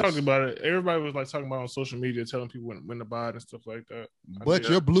 Yeah. Yes. They talked about it. Everybody was like talking about it on social media, telling people when to buy it and stuff like that. But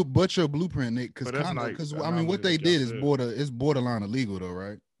your blueprint, Nick, because I mean what they did is borderline illegal though,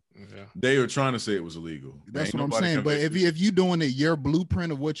 right? Yeah. They are trying to say it was illegal. That's what I'm saying. But if you doing it, your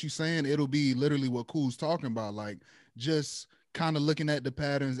blueprint of what you're saying, it'll be literally what Cool's talking about. Like just kind of looking at the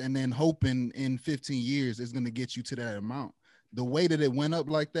patterns and then hoping in 15 years it's going to get you to that amount. The way that it went up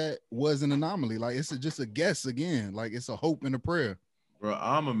like that was an anomaly. Like it's just a guess again. Like it's a hope and a prayer. Bro,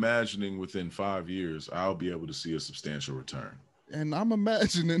 I'm imagining within 5 years, I'll be able to see a substantial return. And I'm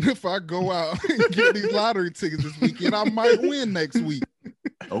imagining if I go out and get these lottery tickets this weekend, I might win next week.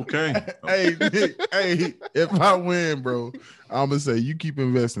 Okay. Hey, Nick, if I win, bro, I'm gonna say you keep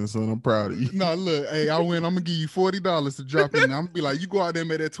investing, son. I'm proud of you. No, look, I win. I'm gonna give you $40 to drop in. I'm gonna be like, you go out there and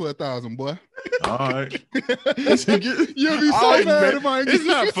make that 12,000, boy. All right. You'll be so mad if I ain't. It's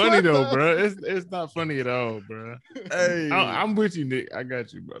not funny though, bro. It's not funny at all, bro. Hey, I'm with you, Nick. I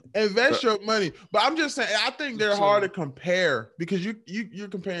got you, bro. Invest your money, but I'm just saying. I think they're hard to compare because you're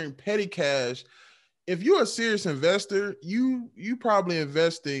comparing petty cash. If you're a serious investor, you probably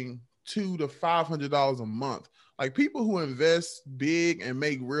investing $200 to $500 a month. Like people who invest big and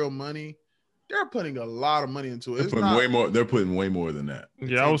make real money, they're putting a lot of money into it. They're putting way more than that.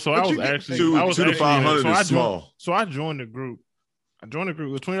 Yeah, I was 2 to 500 is small. So I joined the group. It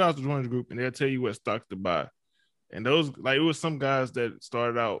was $20 to join the group, and they'll tell you what stocks to buy. And those, like, it was some guys that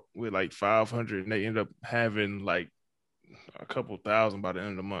started out with like 500, and they ended up having like a couple thousand by the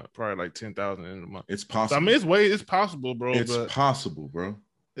end of the month, probably like 10,000 at the end of the month. It's possible. So, I mean, it's possible, bro. It's possible, bro.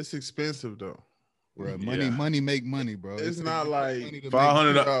 It's expensive though. Bro, money make money, bro. It's not like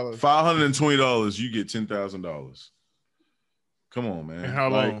 $520. You get $10,000. Come on, man. And how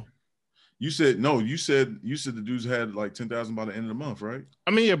long? You said the dudes had like 10,000 by the end of the month, right?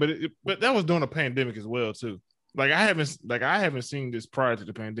 I mean, yeah, but that was during a pandemic as well too. Like I haven't seen this prior to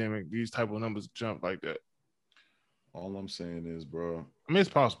the pandemic. These type of numbers jump like that. All I'm saying is, bro. I mean, it's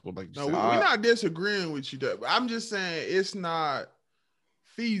possible. Like, no, we're not disagreeing with you. But I'm just saying it's not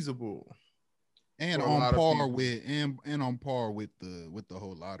feasible. And on par with and on par with the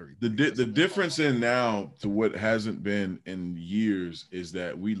whole lottery. The difference in now to what hasn't been in years is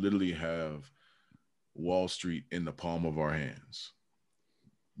that we literally have Wall Street in the palm of our hands.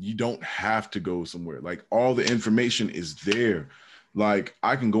 You don't have to go somewhere. Like, all the information is there. Like,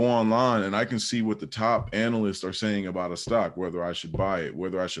 I can go online and I can see what the top analysts are saying about a stock, whether I should buy it,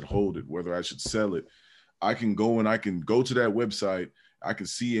 whether I should hold it, whether I should sell it. I can go to that website. I can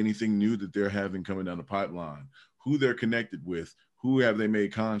see anything new that they're having coming down the pipeline, who they're connected with, who have they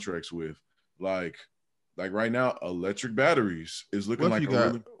made contracts with. Like right now, electric batteries is looking like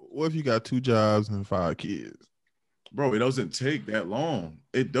what if you got 2 jobs and 5 kids? Bro, it doesn't take that long.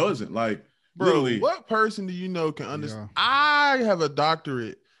 It doesn't. Like, bro, literally, what person do you know can understand? Yeah. I have a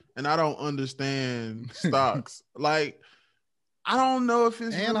doctorate and I don't understand stocks. Like, I don't know if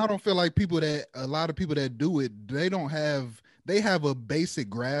it's I don't feel like a lot of people that do it, they have a basic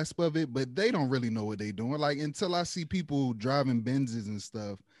grasp of it, but they don't really know what they're doing. Like, until I see people driving Benzes and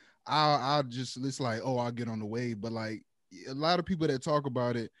stuff, I'll just, it's like, oh, I'll get on the wave. But like, a lot of people that talk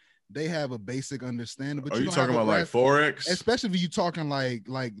about it, they have a basic understanding. But are you talking about like Forex? Especially if you talking like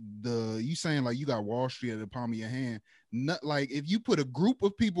you saying like you got Wall Street at the palm of your hand. Not like if you put a group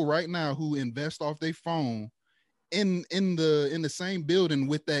of people right now who invest off their phone in the same building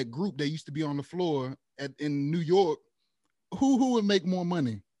with that group that used to be on the floor in New York, who would make more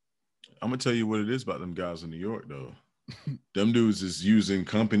money? I'm gonna tell you what it is about them guys in New York though. Them dudes is using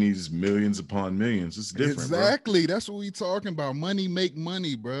companies millions upon millions. It's different. Exactly. Bro. That's what we talking about. Money make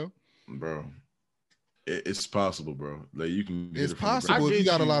money, bro. Bro, it's possible, bro. Like, you can. It's possible if you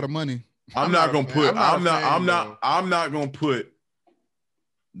got a lot of money. I'm not gonna put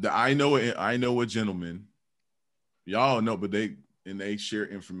the. I know a gentleman. Y'all know, but they share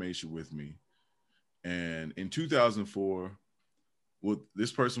information with me. And in 2004,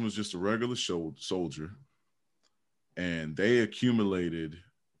 this person was just a regular soldier, and they accumulated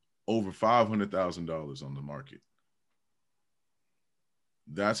over $500,000 on the market.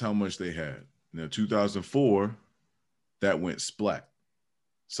 That's how much they had. Now, 2004, that went splat.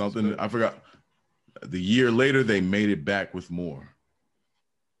 Something I forgot. The year later, they made it back with more.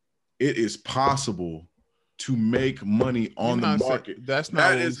 It is possible to make money on the market. That's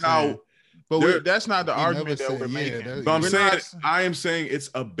not but that's not the argument that we're making. But I am saying it's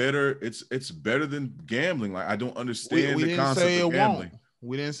better than gambling. Like, I don't understand the concept of gambling.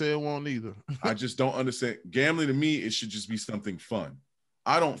 We didn't say it won't either. I just don't understand. Gambling, to me, it should just be something fun.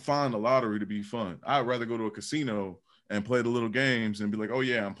 I don't find the lottery to be fun. I'd rather go to a casino and play the little games and be like, oh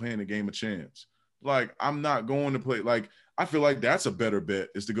yeah, I'm playing a game of chance. Like, I'm not going to play. Like, I feel like that's a better bet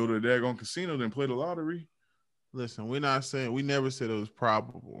is to go to the daggone casino than play the lottery. Listen, we never said it was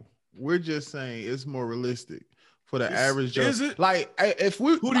probable. We're just saying it's more realistic for the average Joe. Is it? Like,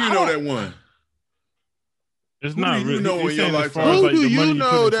 who do you know that won? It's not really. You know in your lifetime? Who do you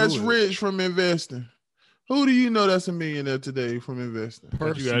know that's rich from investing? Who do you know that's a millionaire today from investing?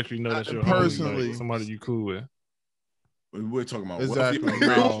 You actually know that's your personally, like somebody you cool with. We're talking about exactly.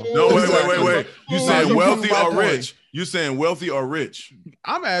 wealthy. No, wait. You saying wealthy or rich? You saying wealthy or rich?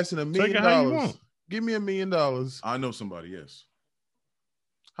 I'm asking $1 million. Give me $1 million. I know somebody. Yes.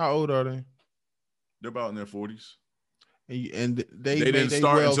 How old are they? They're about in their 40s. And they didn't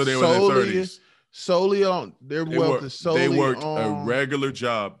start until they were in their 30s. Solely on their wealth is solely they worked on a regular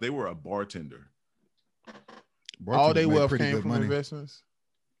job. They were a bartender. All their wealth came from investments.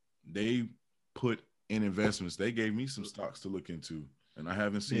 They put in investments. They gave me some stocks to look into, and I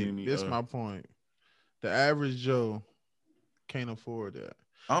haven't seen any. That's my point. The average Joe can't afford that.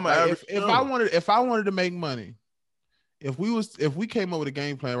 If I wanted to make money, if we came up with a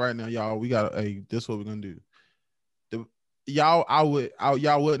game plan right now, y'all, we got this is what we're gonna do. Y'all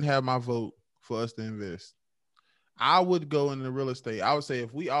wouldn't have my vote for us to invest. I would go into real estate. I would say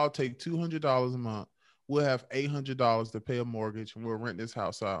if we all take $200 a month, we'll have $800 to pay a mortgage, and we'll rent this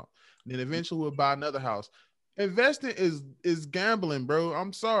house out. And then eventually we'll buy another house. Investing is gambling, bro.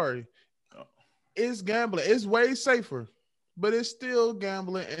 I'm sorry. It's gambling. It's way safer, but it's still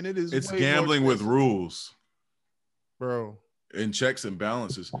gambling, and it's gambling with rules, bro, and checks and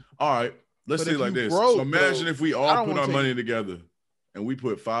balances. All right, let's say it like this. So imagine if we all put our money together and we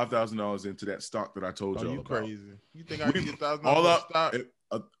put $5,000 into that stock that I told y'all about. Crazy? You think I can get $1,000 stock?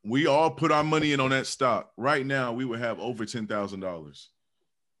 We all put our money in on that stock. Right now, we would have over $10,000.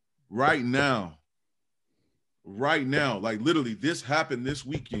 Right now, like literally, this happened this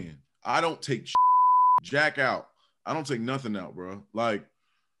weekend. I don't take jack out. I don't take nothing out, bro. Like,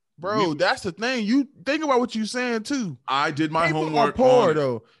 Bro, that's the thing. You think about what you're saying too. I did my People homework. Are poor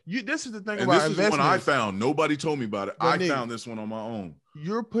though. This is the thing about investments. This is one I found. Nobody told me about it. But I found this one on my own.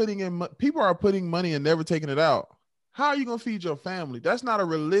 You're putting in. People are putting money and never taking it out. How are you gonna feed your family? That's not a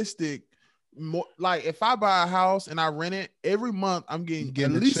realistic. Like if I buy a house and I rent it every month, I'm getting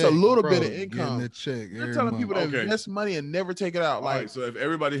at least a little bit of income. You're telling people to invest money and never take it out. Like, so if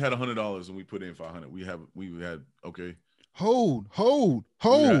everybody had $100 and we put in 500, we had okay. Hold.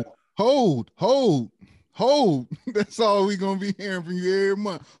 That's all we gonna be hearing from you every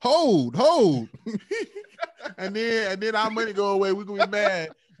month. Hold. and then our money go away. We're gonna be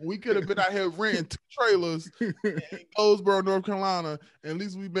mad. We could have been out here renting 2 trailers in Goldsboro, North Carolina. At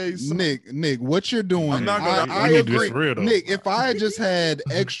least we made some. Nick, what you're doing? I'm not gonna. I agree, Nick. If I had just had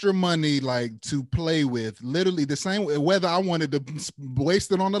extra money like to play with, literally the same way, whether I wanted to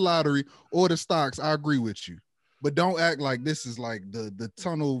waste it on the lottery or the stocks, I agree with you. But don't act like this is like the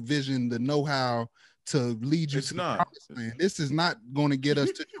tunnel vision, the know-how to lead you it's to not. This is not going to get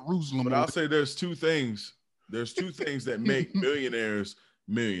us to Jerusalem. But I'll say there's two things. There's two things that make millionaires.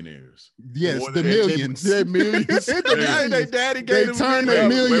 Yes, the millions. They millions. They daddy gave them turned a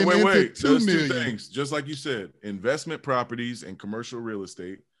million into 2 million. 2 things, just like you said: investment properties and commercial real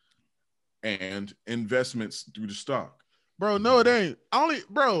estate, and investments through the stock. Bro, no, it ain't.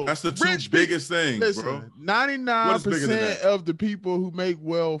 That's the 2 biggest things, bro. 99% of the people who make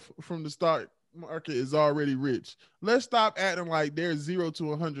wealth from the stock market is already rich. Let's stop acting like there's 0 to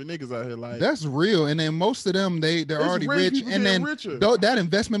 100 niggas out here. Like that's real, and then most of them they're already rich, and then that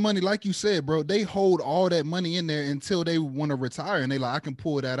investment money, like you said, bro, they hold all that money in there until they want to retire, and they like I can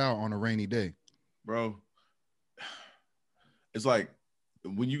pull that out on a rainy day, bro. It's like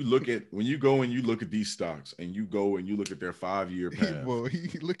when you go and you look at these stocks, and you go and you look at their 5-year path. Boy,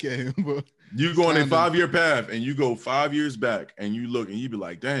 look at him, bro. You go on a 5-year path, and you go 5 years back, and you look, and you be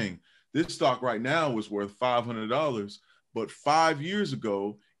like, dang. This stock right now is worth $500, but 5 years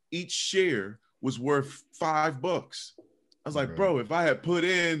ago, each share was worth $5. I was like, bro, if I had put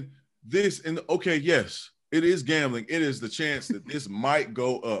in this, and okay, yes, it is gambling. It is the chance that this might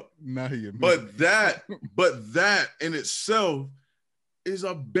go up. But that in itself is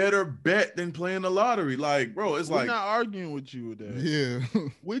a better bet than playing the lottery. Like, bro, it's we're not arguing with you with that. Yeah,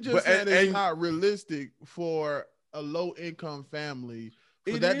 we just said it's not realistic for a low income family.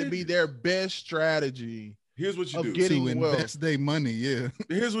 For that to be their best strategy. Here's what you do. To invest their money, yeah.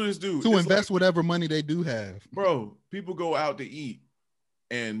 Here's what it's do. To invest whatever money they do have. Bro, people go out to eat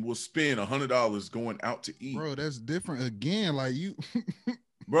and will spend $100 going out to eat. Bro, that's different again. Like you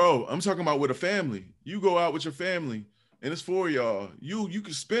Bro, I'm talking about with a family. You go out with your family and it's for y'all. You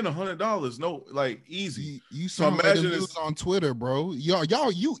can spend $100, no, like easy. You saw imagine this on Twitter, bro.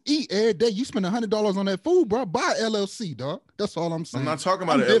 Y'all, you eat every day. You spend $100 on that food, bro. Buy LLC, dog. That's all I'm saying. I'm not talking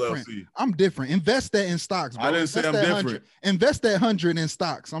about an LLC. I'm different. Invest that in stocks, bro. I didn't say I'm different. Invest that 100 in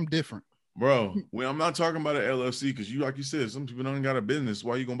stocks. I'm different. Bro, I'm not talking about an LLC because like you said, some people don't got a business.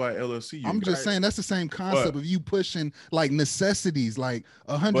 Why you gonna buy an LLC? I'm just saying that's the same concept of you pushing like necessities, like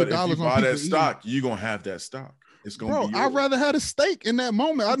 $100 on you buy that stock, you gonna have that stock. It's gonna be yours. I'd rather have a steak in that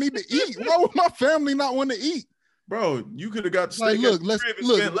moment. I need to eat. Why would my family not want to eat? Bro, you could have got the steak. Look,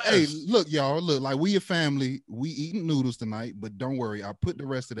 look, y'all. Look, like we a family. We eating noodles tonight, but don't worry, I put the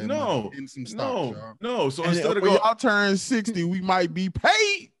rest of that money in some stocks. No. So and instead of y'all turn 60, we might be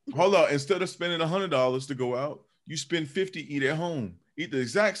paid. Hold on. Instead of spending $100 to go out, you spend $50, eat at home. Eat the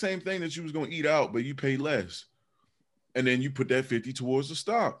exact same thing that you was gonna eat out, but you pay less. And then you put that 50 towards the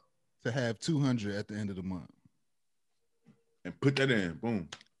stock. To have 200 at the end of the month. And put that in. Boom.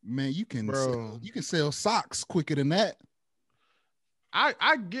 Man, you can sell socks quicker than that.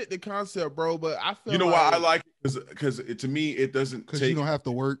 I get the concept, bro, but I feel why I like it because to me it doesn't take. You don't have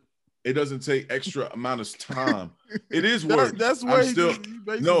to work. It doesn't take extra amount of time. It is work. That's why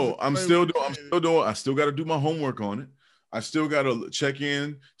I'm still doing. I still got to do my homework on it. I still got to check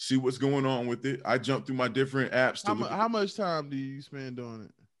in, see what's going on with it. I jump through my different apps. How much time do you spend on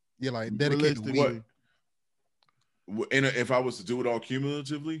it? Yeah, like dedicated week. And if I was to do it all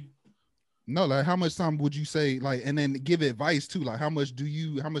cumulatively, no, like how much time would you say, like, and then give advice too, like how much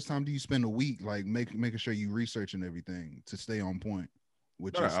time do you spend a week, like making sure you researching everything to stay on point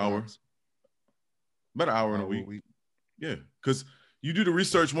with about an hour in a week. Yeah, because you do the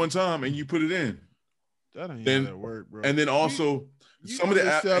research one time and you put it in. That ain't how that work, bro. And then also some of the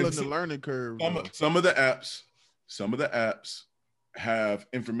apps, selling the learning curve. Some of the apps have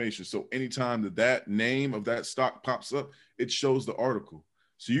information. So anytime that name of that stock pops up, it shows the article.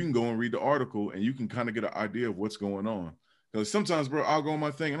 So you can go and read the article and you can kind of get an idea of what's going on. Because sometimes, bro, I'll go on my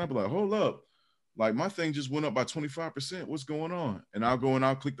thing and I'll be like, hold up. Like my thing just went up by 25%. What's going on? And I'll go and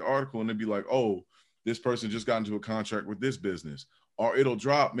I'll click the article and it'd be like, oh, this person just got into a contract with this business. Or it'll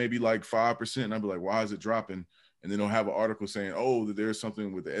drop maybe like 5%. And I'll be like, why is it dropping? And then they'll have an article saying, oh, that there's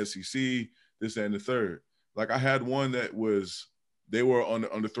something with the SEC, this, that, and the third. Like I had one that was, they were on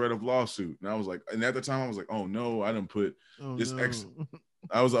the threat of lawsuit. And I was like, and at the time I was like, oh no, I didn't put X.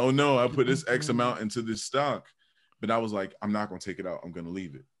 I was like, oh no, I put this X amount into this stock. But I was like, I'm not going to take it out. I'm going to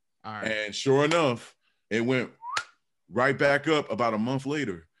leave it. All right. And sure enough, it went right back up about a month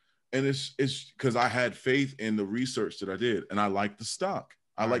later. And it's because I had faith in the research that I did. And I like the stock.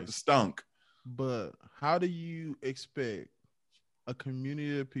 I like the stunk. But how do you expect a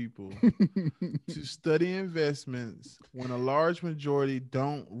community of people to study investments when a large majority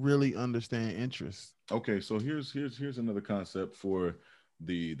don't really understand interest? Okay, so here's another concept for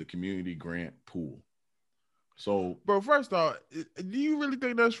the community grant pool. So, bro, first off, do you really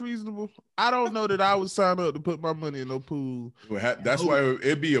think that's reasonable? I don't know that I would sign up to put my money in no pool. That's why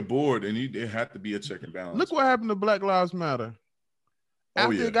it'd be a board, and it had to be a check and balance. Look what happened to Black Lives Matter.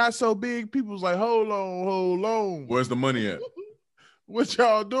 After it got so big, people was like, hold on. Where's the money at? What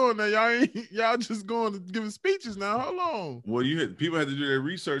y'all doing now? Y'all just going to giving speeches now. Hold on. Well, people had to do their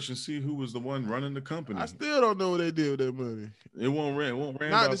research and see who was the one running the company. I still don't know what they did with that money. It won't ran.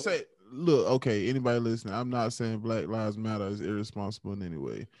 Not to say, look, okay, anybody listening, I'm not saying Black Lives Matter is irresponsible in any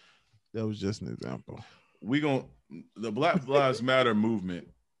way. That was just an example. The Black Lives Matter movement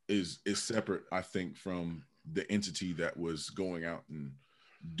is separate, I think, from the entity that was going out and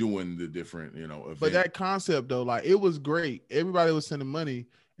doing the different, events. But that concept though, like it was great. Everybody was sending money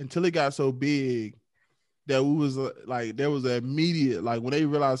until it got so big that we was like, there was an immediate, like when they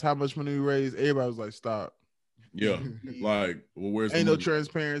realized how much money we raised, everybody was like, stop. Yeah. Like, well, where's ain't no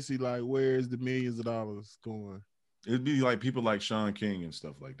transparency, like where's the millions of dollars going? It'd be like people like Sean King and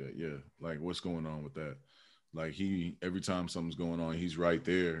stuff like that. Yeah. Like what's going on with that? Like every time something's going on, he's right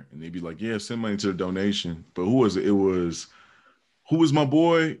there. And they'd be like, yeah, send money to the donation. But who was it? Who was my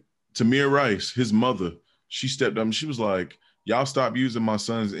boy? Tamir Rice, his mother. She stepped up and she was like, y'all stop using my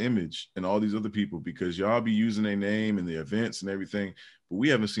son's image and all these other people because y'all be using their name and the events and everything. But we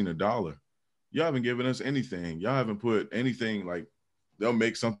haven't seen $1. Y'all haven't given us anything. Y'all haven't put anything, like they'll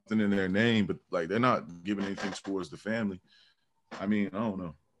make something in their name, but like they're not giving anything towards the family. I mean, I don't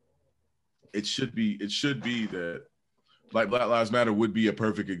know. It should be that like Black Lives Matter would be a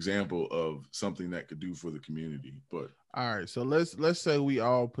perfect example of something that could do for the community. But all right, so let's say we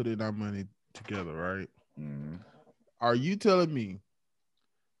all put in our money together, right? Mm-hmm. Are you telling me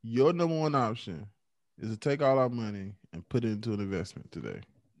your number one option is to take all our money and put it into an investment today?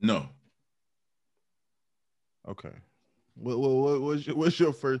 No. Okay. What's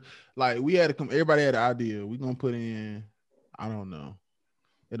your first? Like we had to come. Everybody had an idea. We're gonna put in. I don't know.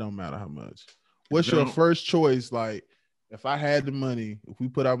 It don't matter how much. What's your first choice? Like, if I had the money, if we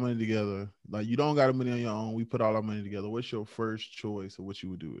put our money together, like you don't got the money on your own, we put all our money together. What's your first choice of what you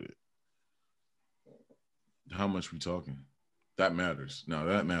would do with it? How much we talking? That matters. No,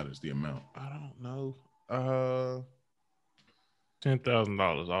 that matters. The amount. I don't know.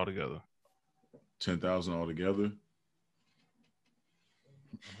 $10,000 altogether. 10,000 altogether.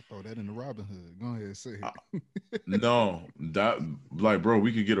 I throw that in the Robin Hood. Go ahead, say it. No, that like, bro,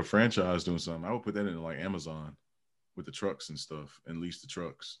 we could get a franchise doing something. I would put that in like Amazon with the trucks and stuff, and lease the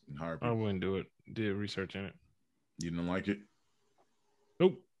trucks and hire people. I wouldn't do it. Did research in it. You didn't like it?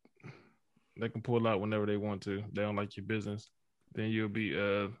 Nope. They can pull out whenever they want to. They don't like your business. Then you'll be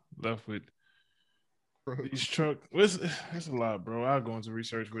left with these trucks. It's a lot, bro. I'll go into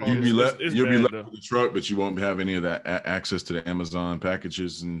research with you. You'll be left with the truck, but you won't have any of that access to the Amazon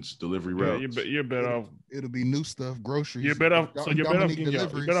packages and delivery routes. You're better off. It'll be new stuff, groceries. You're better off. So you're better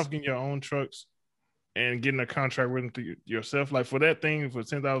off getting your own trucks and getting a contract with them yourself. Like for that thing, for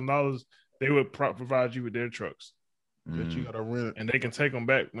 $10,000, they would provide you with their trucks. But you gotta rent it, and they can take them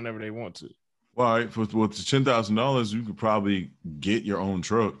back whenever they want to. Well, all right, with $10,000, you could probably get your own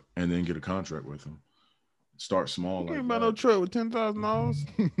truck and then get a contract with them. Start small. You can't buy no truck with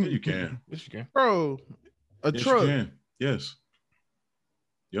 $10,000. Yeah, you can. Yes, you can, bro. Truck. You can. Yes.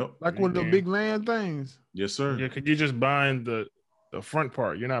 Yep. Like one of the big land things. Yes, sir. Yeah, because you're just buying the front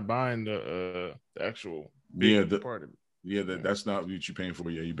part. You're not buying the actual part of it. Yeah, that's not what you're paying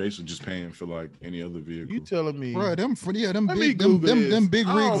for. Yeah, you're basically just paying for like any other vehicle. You telling me, bro? Them big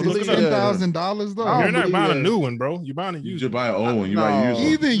rigs is $10,000 though. You're not buying a new one, bro. You're buying a used. You just buy an old one. You buy used.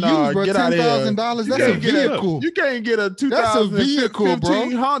 Even used, bro. $10,000. That's a vehicle. You can't get a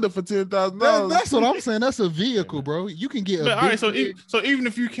 2015 Honda for $10,000. That's what I'm saying. That's a vehicle, bro. You can get a. All right, so even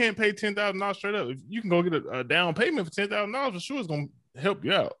if you can't pay $10,000 straight up, if you can go get a down payment for $10,000, for sure it's gonna help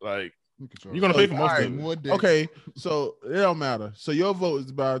you out. Like. You're gonna pay for most of it. More dick. Okay, so it don't matter. So your vote is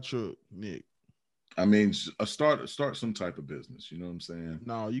to buy a truck, Nick. I mean, start some type of business. You know what I'm saying?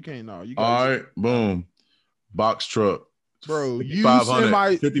 No, you can't. No, you. All right, boom, box truck, bro. You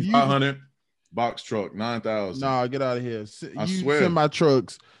 5,500 box truck, 9,000. Nah, get out of here. I you swear. send my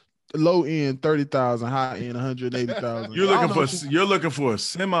trucks. Low end 30,000, high end 180,000. You're looking for a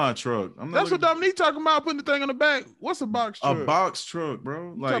semi truck. That's what Dominique talking about. Putting the thing on the back. What's a box truck? A box truck,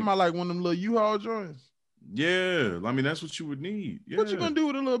 bro. You talking about like one of them little U-Haul joints? Yeah, I mean that's what you would need. Yeah. What you gonna do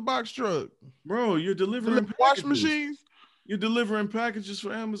with a little box truck, bro? You're delivering washing machines. You're delivering packages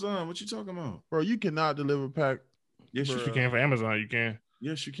for Amazon. What you talking about, bro? You cannot deliver pack. Yes, you can for Amazon. You can.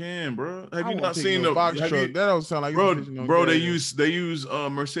 Yes, you can, bro. Have you not seen the box truck? That don't sound like bro. They use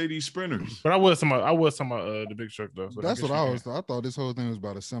Mercedes Sprinters. But I was talking about the big truck though. So that's what I was. I thought this whole thing was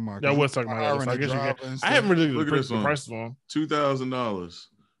about a semi. Yeah, I was talking about that. So I guess you can. I haven't really looked at the prices on $2,000.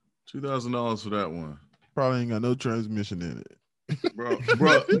 $2,000 for that one. Probably ain't got no transmission in it. Bro.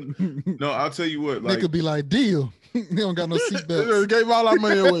 No, I'll tell you what. Like, they could be like, deal. They don't got no seatbelt. Gave all our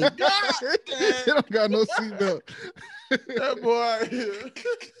money away. They don't got no seatbelt. That boy.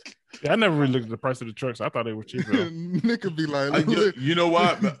 Yeah, I never really looked at the price of the trucks. I thought they were cheaper. Nick could be like, you know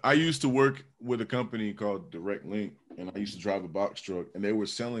what? I used to work with a company called Direct Link, and I used to drive a box truck, and they were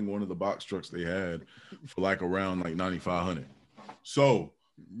selling one of the box trucks they had for like around like 9,500. So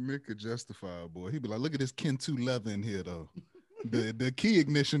Nick could justify, boy. He'd be like, look at this Ken 2 leather in here, though. The key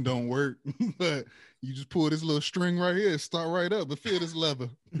ignition don't work, but you just pull this little string right here, start right up, but feel this leather.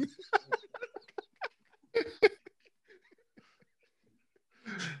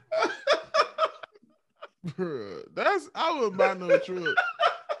 Bro, I wouldn't buy no truck.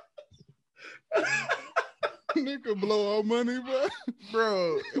 Nigga blow our money,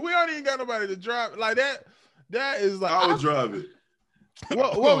 bro. We don't even got nobody to drive like that. That is like I would drive it.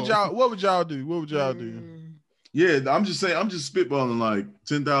 What would y'all do? What would y'all do? Yeah, I'm just saying. I'm just spitballing like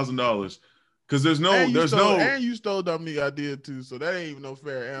 $10,000 because and you stole Dominique idea too, so that ain't even no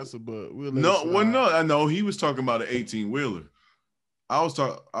fair answer. But I know he was talking about an 18-wheeler.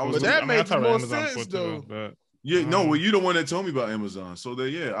 But that makes more sense though. Well, you're the one that told me about Amazon. So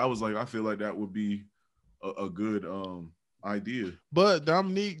I was like, I feel like that would be a good idea. But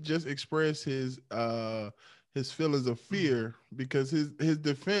Dominique just expressed his feelings of fear because his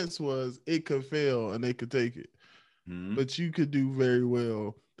defense was it could fail and they could take it. Mm-hmm. But you could do very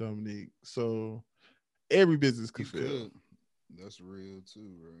well, Dominique. So every business could fail. That's real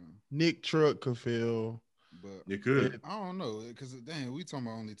too, bro. Nick truck could fail. But it could. I don't know because dang, we talking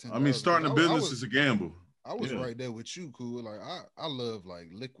about only 10. I mean, starting a business is a gamble. I was right there with you, cool. Like I love like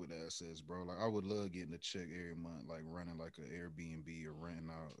liquid assets, bro. Like I would love getting a check every month, like running like an Airbnb or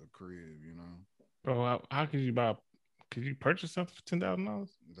renting out a crib, you know. Bro, how could you buy? Could you purchase something for $10,000?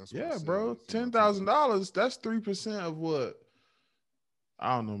 Yeah, bro, $10,000. That's 3% of what?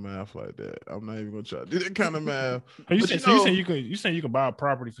 I don't know math like that. I'm not even gonna try to do that kind of math. You saying you can buy a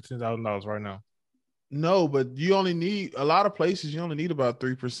property for $10,000 right now? No, but you only need a lot of places. You only need about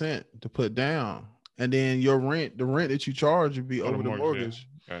 3% to put down, and then your rent, the rent that you charge, would be over the mortgage.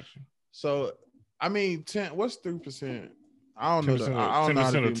 Yeah. Gotcha. So, I mean, what's 3%? I don't know. I don't know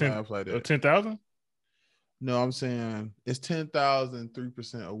how to do math like that. 10,000? No, I'm saying it's 10,000.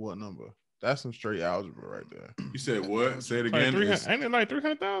 3% of what number? That's some straight algebra right there. You said what? Say it again. Ain't it like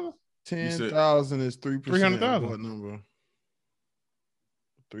 300,000? 10,000 is 3%. 300,000. What number?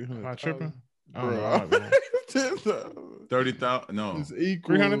 300. Am I tripping? Bro. 10,000. 30,000. No, it's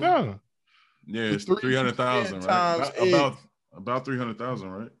equal. 300,000. Yeah, it's 300,000, right? About 300,000,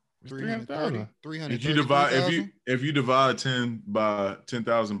 right? 300,000. If you divide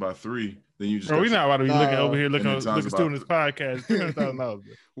 10,000 by 3, then you just. Bro, we're not about to be looking over here looking student this podcast. $300,000.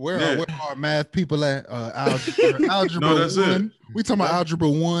 Where are our math people at? Algebra no, that's 1. It. We talking about algebra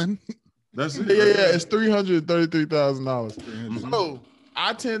 1. That's it. Yeah. It's $333,000. So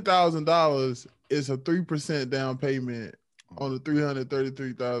our $10,000 is a 3% down payment on the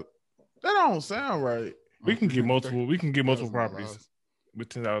 $333,000. That don't sound right. We can get multiple. We can get multiple properties with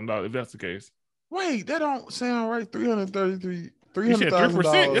 $10,000 if that's the case. Wait, that don't sound right.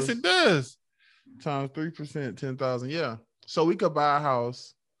 $333,000. Yes, it does. Times 3%, 10,000. Yeah. So we could buy a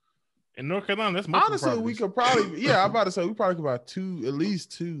house in North Carolina. That's multiple honestly properties. We could probably. Yeah, I'm about to say we probably could buy two, at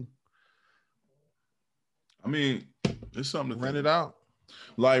least two. I mean, it's something to rent it out.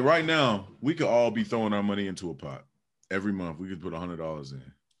 Like right now, we could all be throwing our money into a pot every month. We could put $100 in.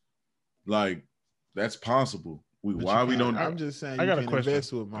 Like that's possible. Why we don't? I'm just saying. I got a question.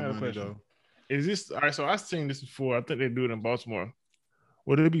 Invest with my money though. Is this all right? So I've seen this before. I think they do it in Baltimore.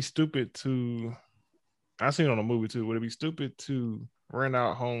 Would it be stupid to? I seen it on a movie too. Would it be stupid to rent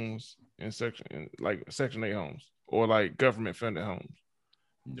out homes in Section 8 homes or like government funded homes?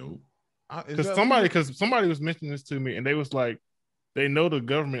 Nope. Because somebody was mentioning this to me, and they was like, they know the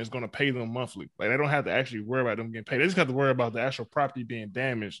government is going to pay them monthly. Like they don't have to actually worry about them getting paid. They just have to worry about the actual property being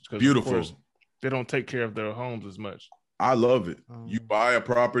damaged. Because beautiful. Of course, they don't take care of their homes as much. I love it. You buy a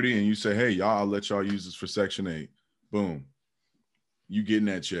property and you say, "Hey, y'all, I'll let y'all use this for Section 8." Boom. You getting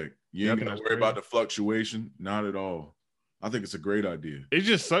that check. You ain't got to worry about the fluctuation. Not at all. I think it's a great idea. It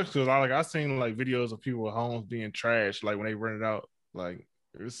just sucks because I seen like videos of people with homes being trashed, like when they rent it out. Like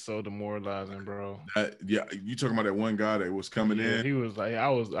it's so demoralizing, bro. Yeah, you talking about that one guy that was coming in? He was like,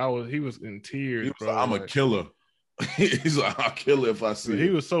 he was in tears. He was bro. Like, I'm a killer. He's like, I'll kill it if I see it. He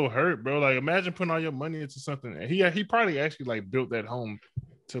was so hurt, bro. Like, imagine putting all your money into something. He probably actually like built that home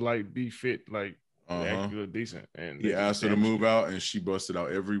to like be fit, like actually look decent. And he asked her to move out, and she busted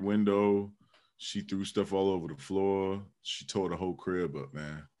out every window. She threw stuff all over the floor. She tore the whole crib up,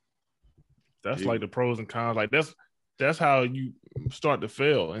 man. That's like the pros and cons. Like that's how you start to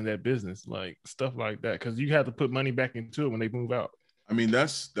fail in that business, like stuff like that, because you have to put money back into it when they move out. I mean,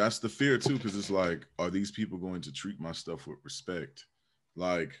 that's the fear too, because it's like, are these people going to treat my stuff with respect?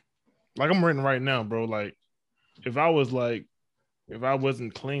 Like I'm renting right now, bro. Like, if I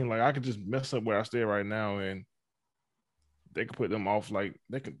wasn't clean, like I could just mess up where I stay right now, and they could put them off. Like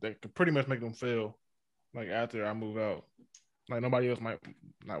they could pretty much make them fail. Like after I move out, like nobody else might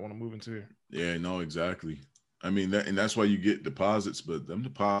not want to move into here. Yeah, no, exactly. I mean, that's why you get deposits, but them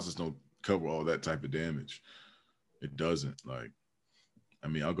deposits don't cover all that type of damage. It doesn't. Like, I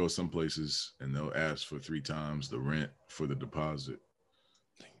mean, I'll go some places and they'll ask for 3 times the rent for the deposit.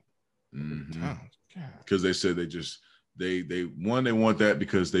 Because they said they want that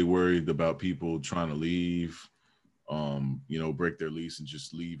because they worried about people trying to leave, break their lease and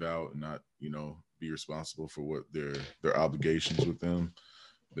just leave out and not, be responsible for what their obligations with them.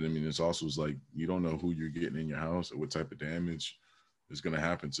 But I mean, it's also like, you don't know who you're getting in your house or what type of damage is going to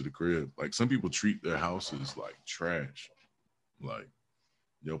happen to the crib. Like some people treat their houses like trash. Like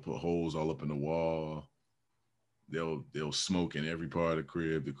they'll put holes all up in the wall. They'll smoke in every part of the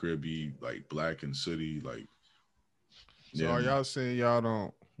crib. The crib be like black and sooty. Like, so are y'all saying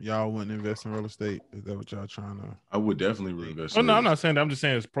y'all wouldn't invest in real estate? Is that what y'all trying to? I would definitely reinvest. Oh no, I'm not saying that. I'm just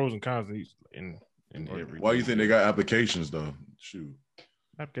saying it's pros and cons in every. Why do you think they got applications though? Shoot.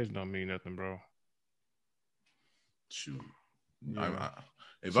 Applications don't mean nothing, bro. Shoot. Yeah.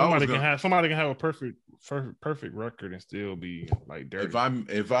 Somebody can have a perfect record and still be like dirty.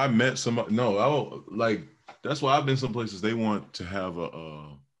 If I met somebody, no, I don't like. That's why I've been some places. They want to have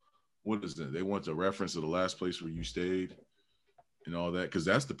what is that? They want the reference to the last place where you stayed and all that, because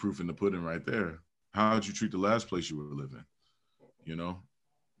that's the proof in the pudding right there. How did you treat the last place you were living?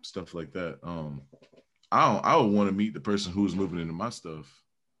 Stuff like that. I would want to meet the person who's moving into my stuff,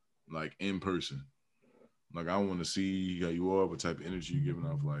 like in person. Like I want to see how you are, what type of energy you're giving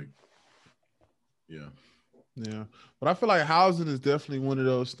off. Like, yeah. But I feel like housing is definitely one of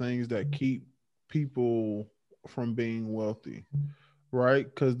those things that keep people from being wealthy, right?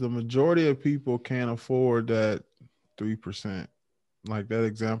 Because the majority of people can't afford that 3%. Like that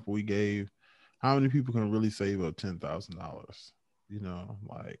example we gave, how many people can really save up $10,000?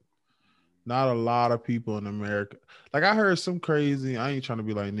 Like not a lot of people in America. Like I heard some crazy, I ain't trying to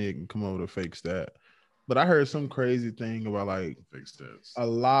be like Nick and come over with a fake stat, but I heard some crazy thing about like fake stats. A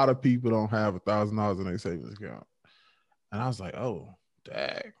lot of people don't have $1,000 in their savings account. And I was like, oh,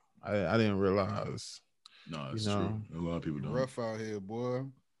 dang. I didn't realize. No, it's true. A lot of people don't. Rough out here, boy.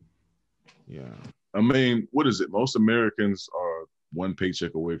 Yeah. I mean, what is it? Most Americans are one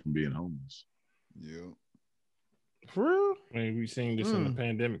paycheck away from being homeless. Yeah. For real? I mean, we've seen this in the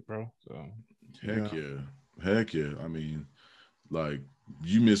pandemic, bro. So Heck yeah. I mean, like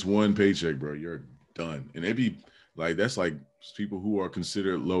you miss one paycheck, bro, you're done. And it be like that's like people who are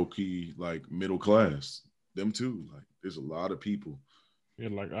considered low key, like middle class. Them too. Like there's a lot of people. Yeah,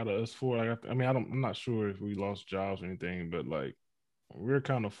 like out of us four, I'm not sure if we lost jobs or anything, but like we're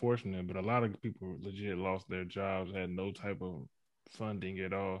kind of fortunate. But a lot of people legit lost their jobs, had no type of funding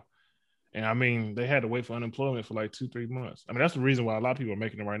at all. And I mean, they had to wait for unemployment for like 2-3 months. I mean, that's the reason why a lot of people are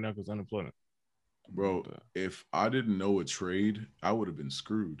making it right now, because unemployment. Bro, if I didn't know a trade, I would have been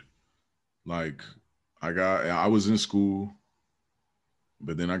screwed. Like, I was in school,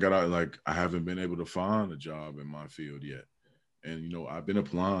 but then I got out, like, I haven't been able to find a job in my field yet. And, I've been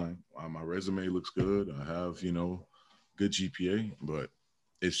applying. My resume looks good. I have, good GPA, but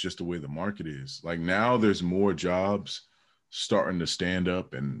it's just the way the market is. Like, now there's more jobs starting to stand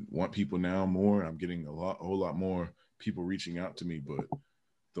up and want people now more. I'm getting a whole lot more people reaching out to me, but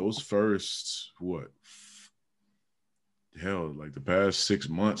those first hell, like the past 6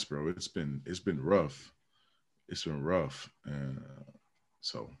 months, bro, it's been rough. It's been rough. And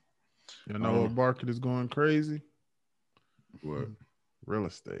so you know what market is going crazy? What? Real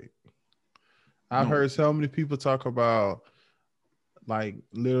estate. I've heard so many people talk about like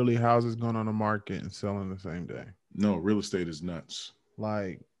literally houses going on the market and selling the same day. No, real estate is nuts.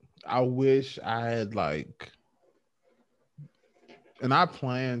 Like, I wish I had and I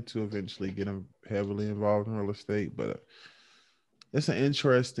plan to eventually get heavily involved in real estate, but it's an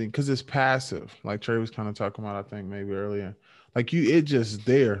interesting because it's passive. Like Trey was kind of talking about, I think maybe earlier. Like it just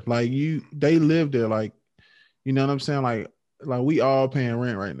there. Like they live there. Like, you know what I'm saying? Like we all paying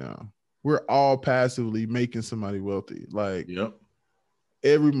rent right now. We're all passively making somebody wealthy. Like, yep,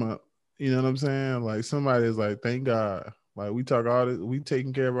 every month. You know what I'm saying? Like somebody is like, thank God. Like we talk all this, we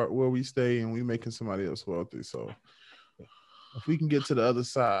taking care of where we stay and we making somebody else wealthy. So if we can get to the other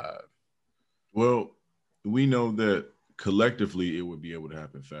side. Well, we know that collectively it would be able to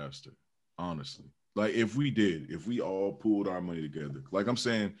happen faster, honestly. Like if we all pulled our money together, like I'm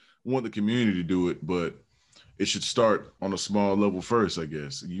saying, we want the community to do it, but it should start on a small level first, I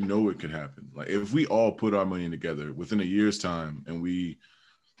guess. You know it could happen. Like if we all put our money together within a year's time and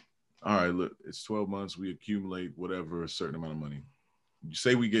all right, look, it's 12 months, we accumulate whatever, a certain amount of money. You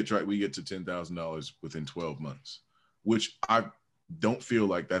say we get to $10,000 within 12 months, which I don't feel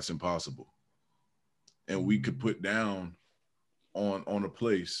like that's impossible. And we could put down on a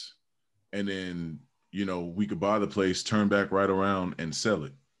place and then, we could buy the place, turn back right around and sell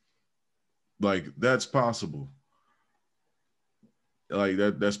it. Like that's possible. Like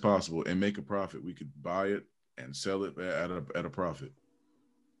that's possible and make a profit. We could buy it and sell it at a profit.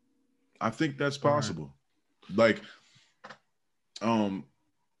 I think that's possible. Right. Like,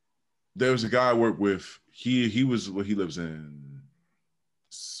 there was a guy I worked with. He lives in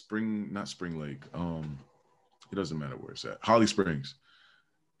not Spring Lake. It doesn't matter where it's at. Holly Springs.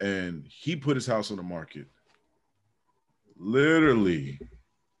 And he put his house on the market. Literally,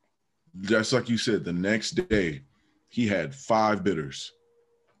 just like you said, the next day, he had 5 bidders.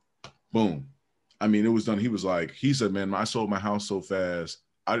 Boom. I mean, it was done. He said, man, I sold my house so fast,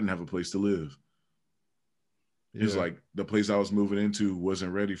 I didn't have a place to live. Yeah. It's like the place I was moving into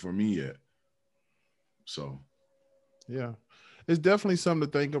wasn't ready for me yet. So, yeah, it's definitely something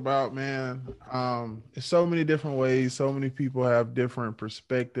to think about, man. It's so many different ways. So many people have different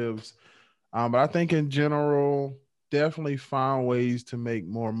perspectives. But I think in general, definitely find ways to make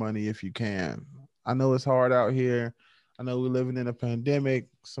more money if you can. I know it's hard out here. I know we're living in a pandemic.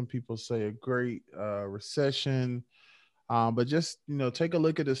 Some people say a great recession. But just, take a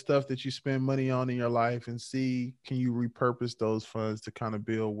look at the stuff that you spend money on in your life and see, can you repurpose those funds to kind of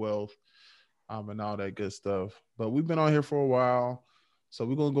build wealth and all that good stuff. But we've been on here for a while, so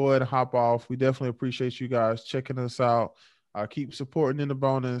we're going to go ahead and hop off. We definitely appreciate you guys checking us out. Keep supporting In the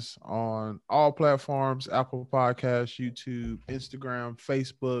Bonus on all platforms, Apple Podcasts, YouTube, Instagram,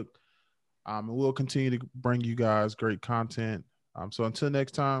 Facebook. And we'll continue to bring you guys great content. So until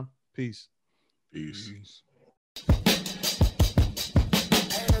next time, peace. Peace.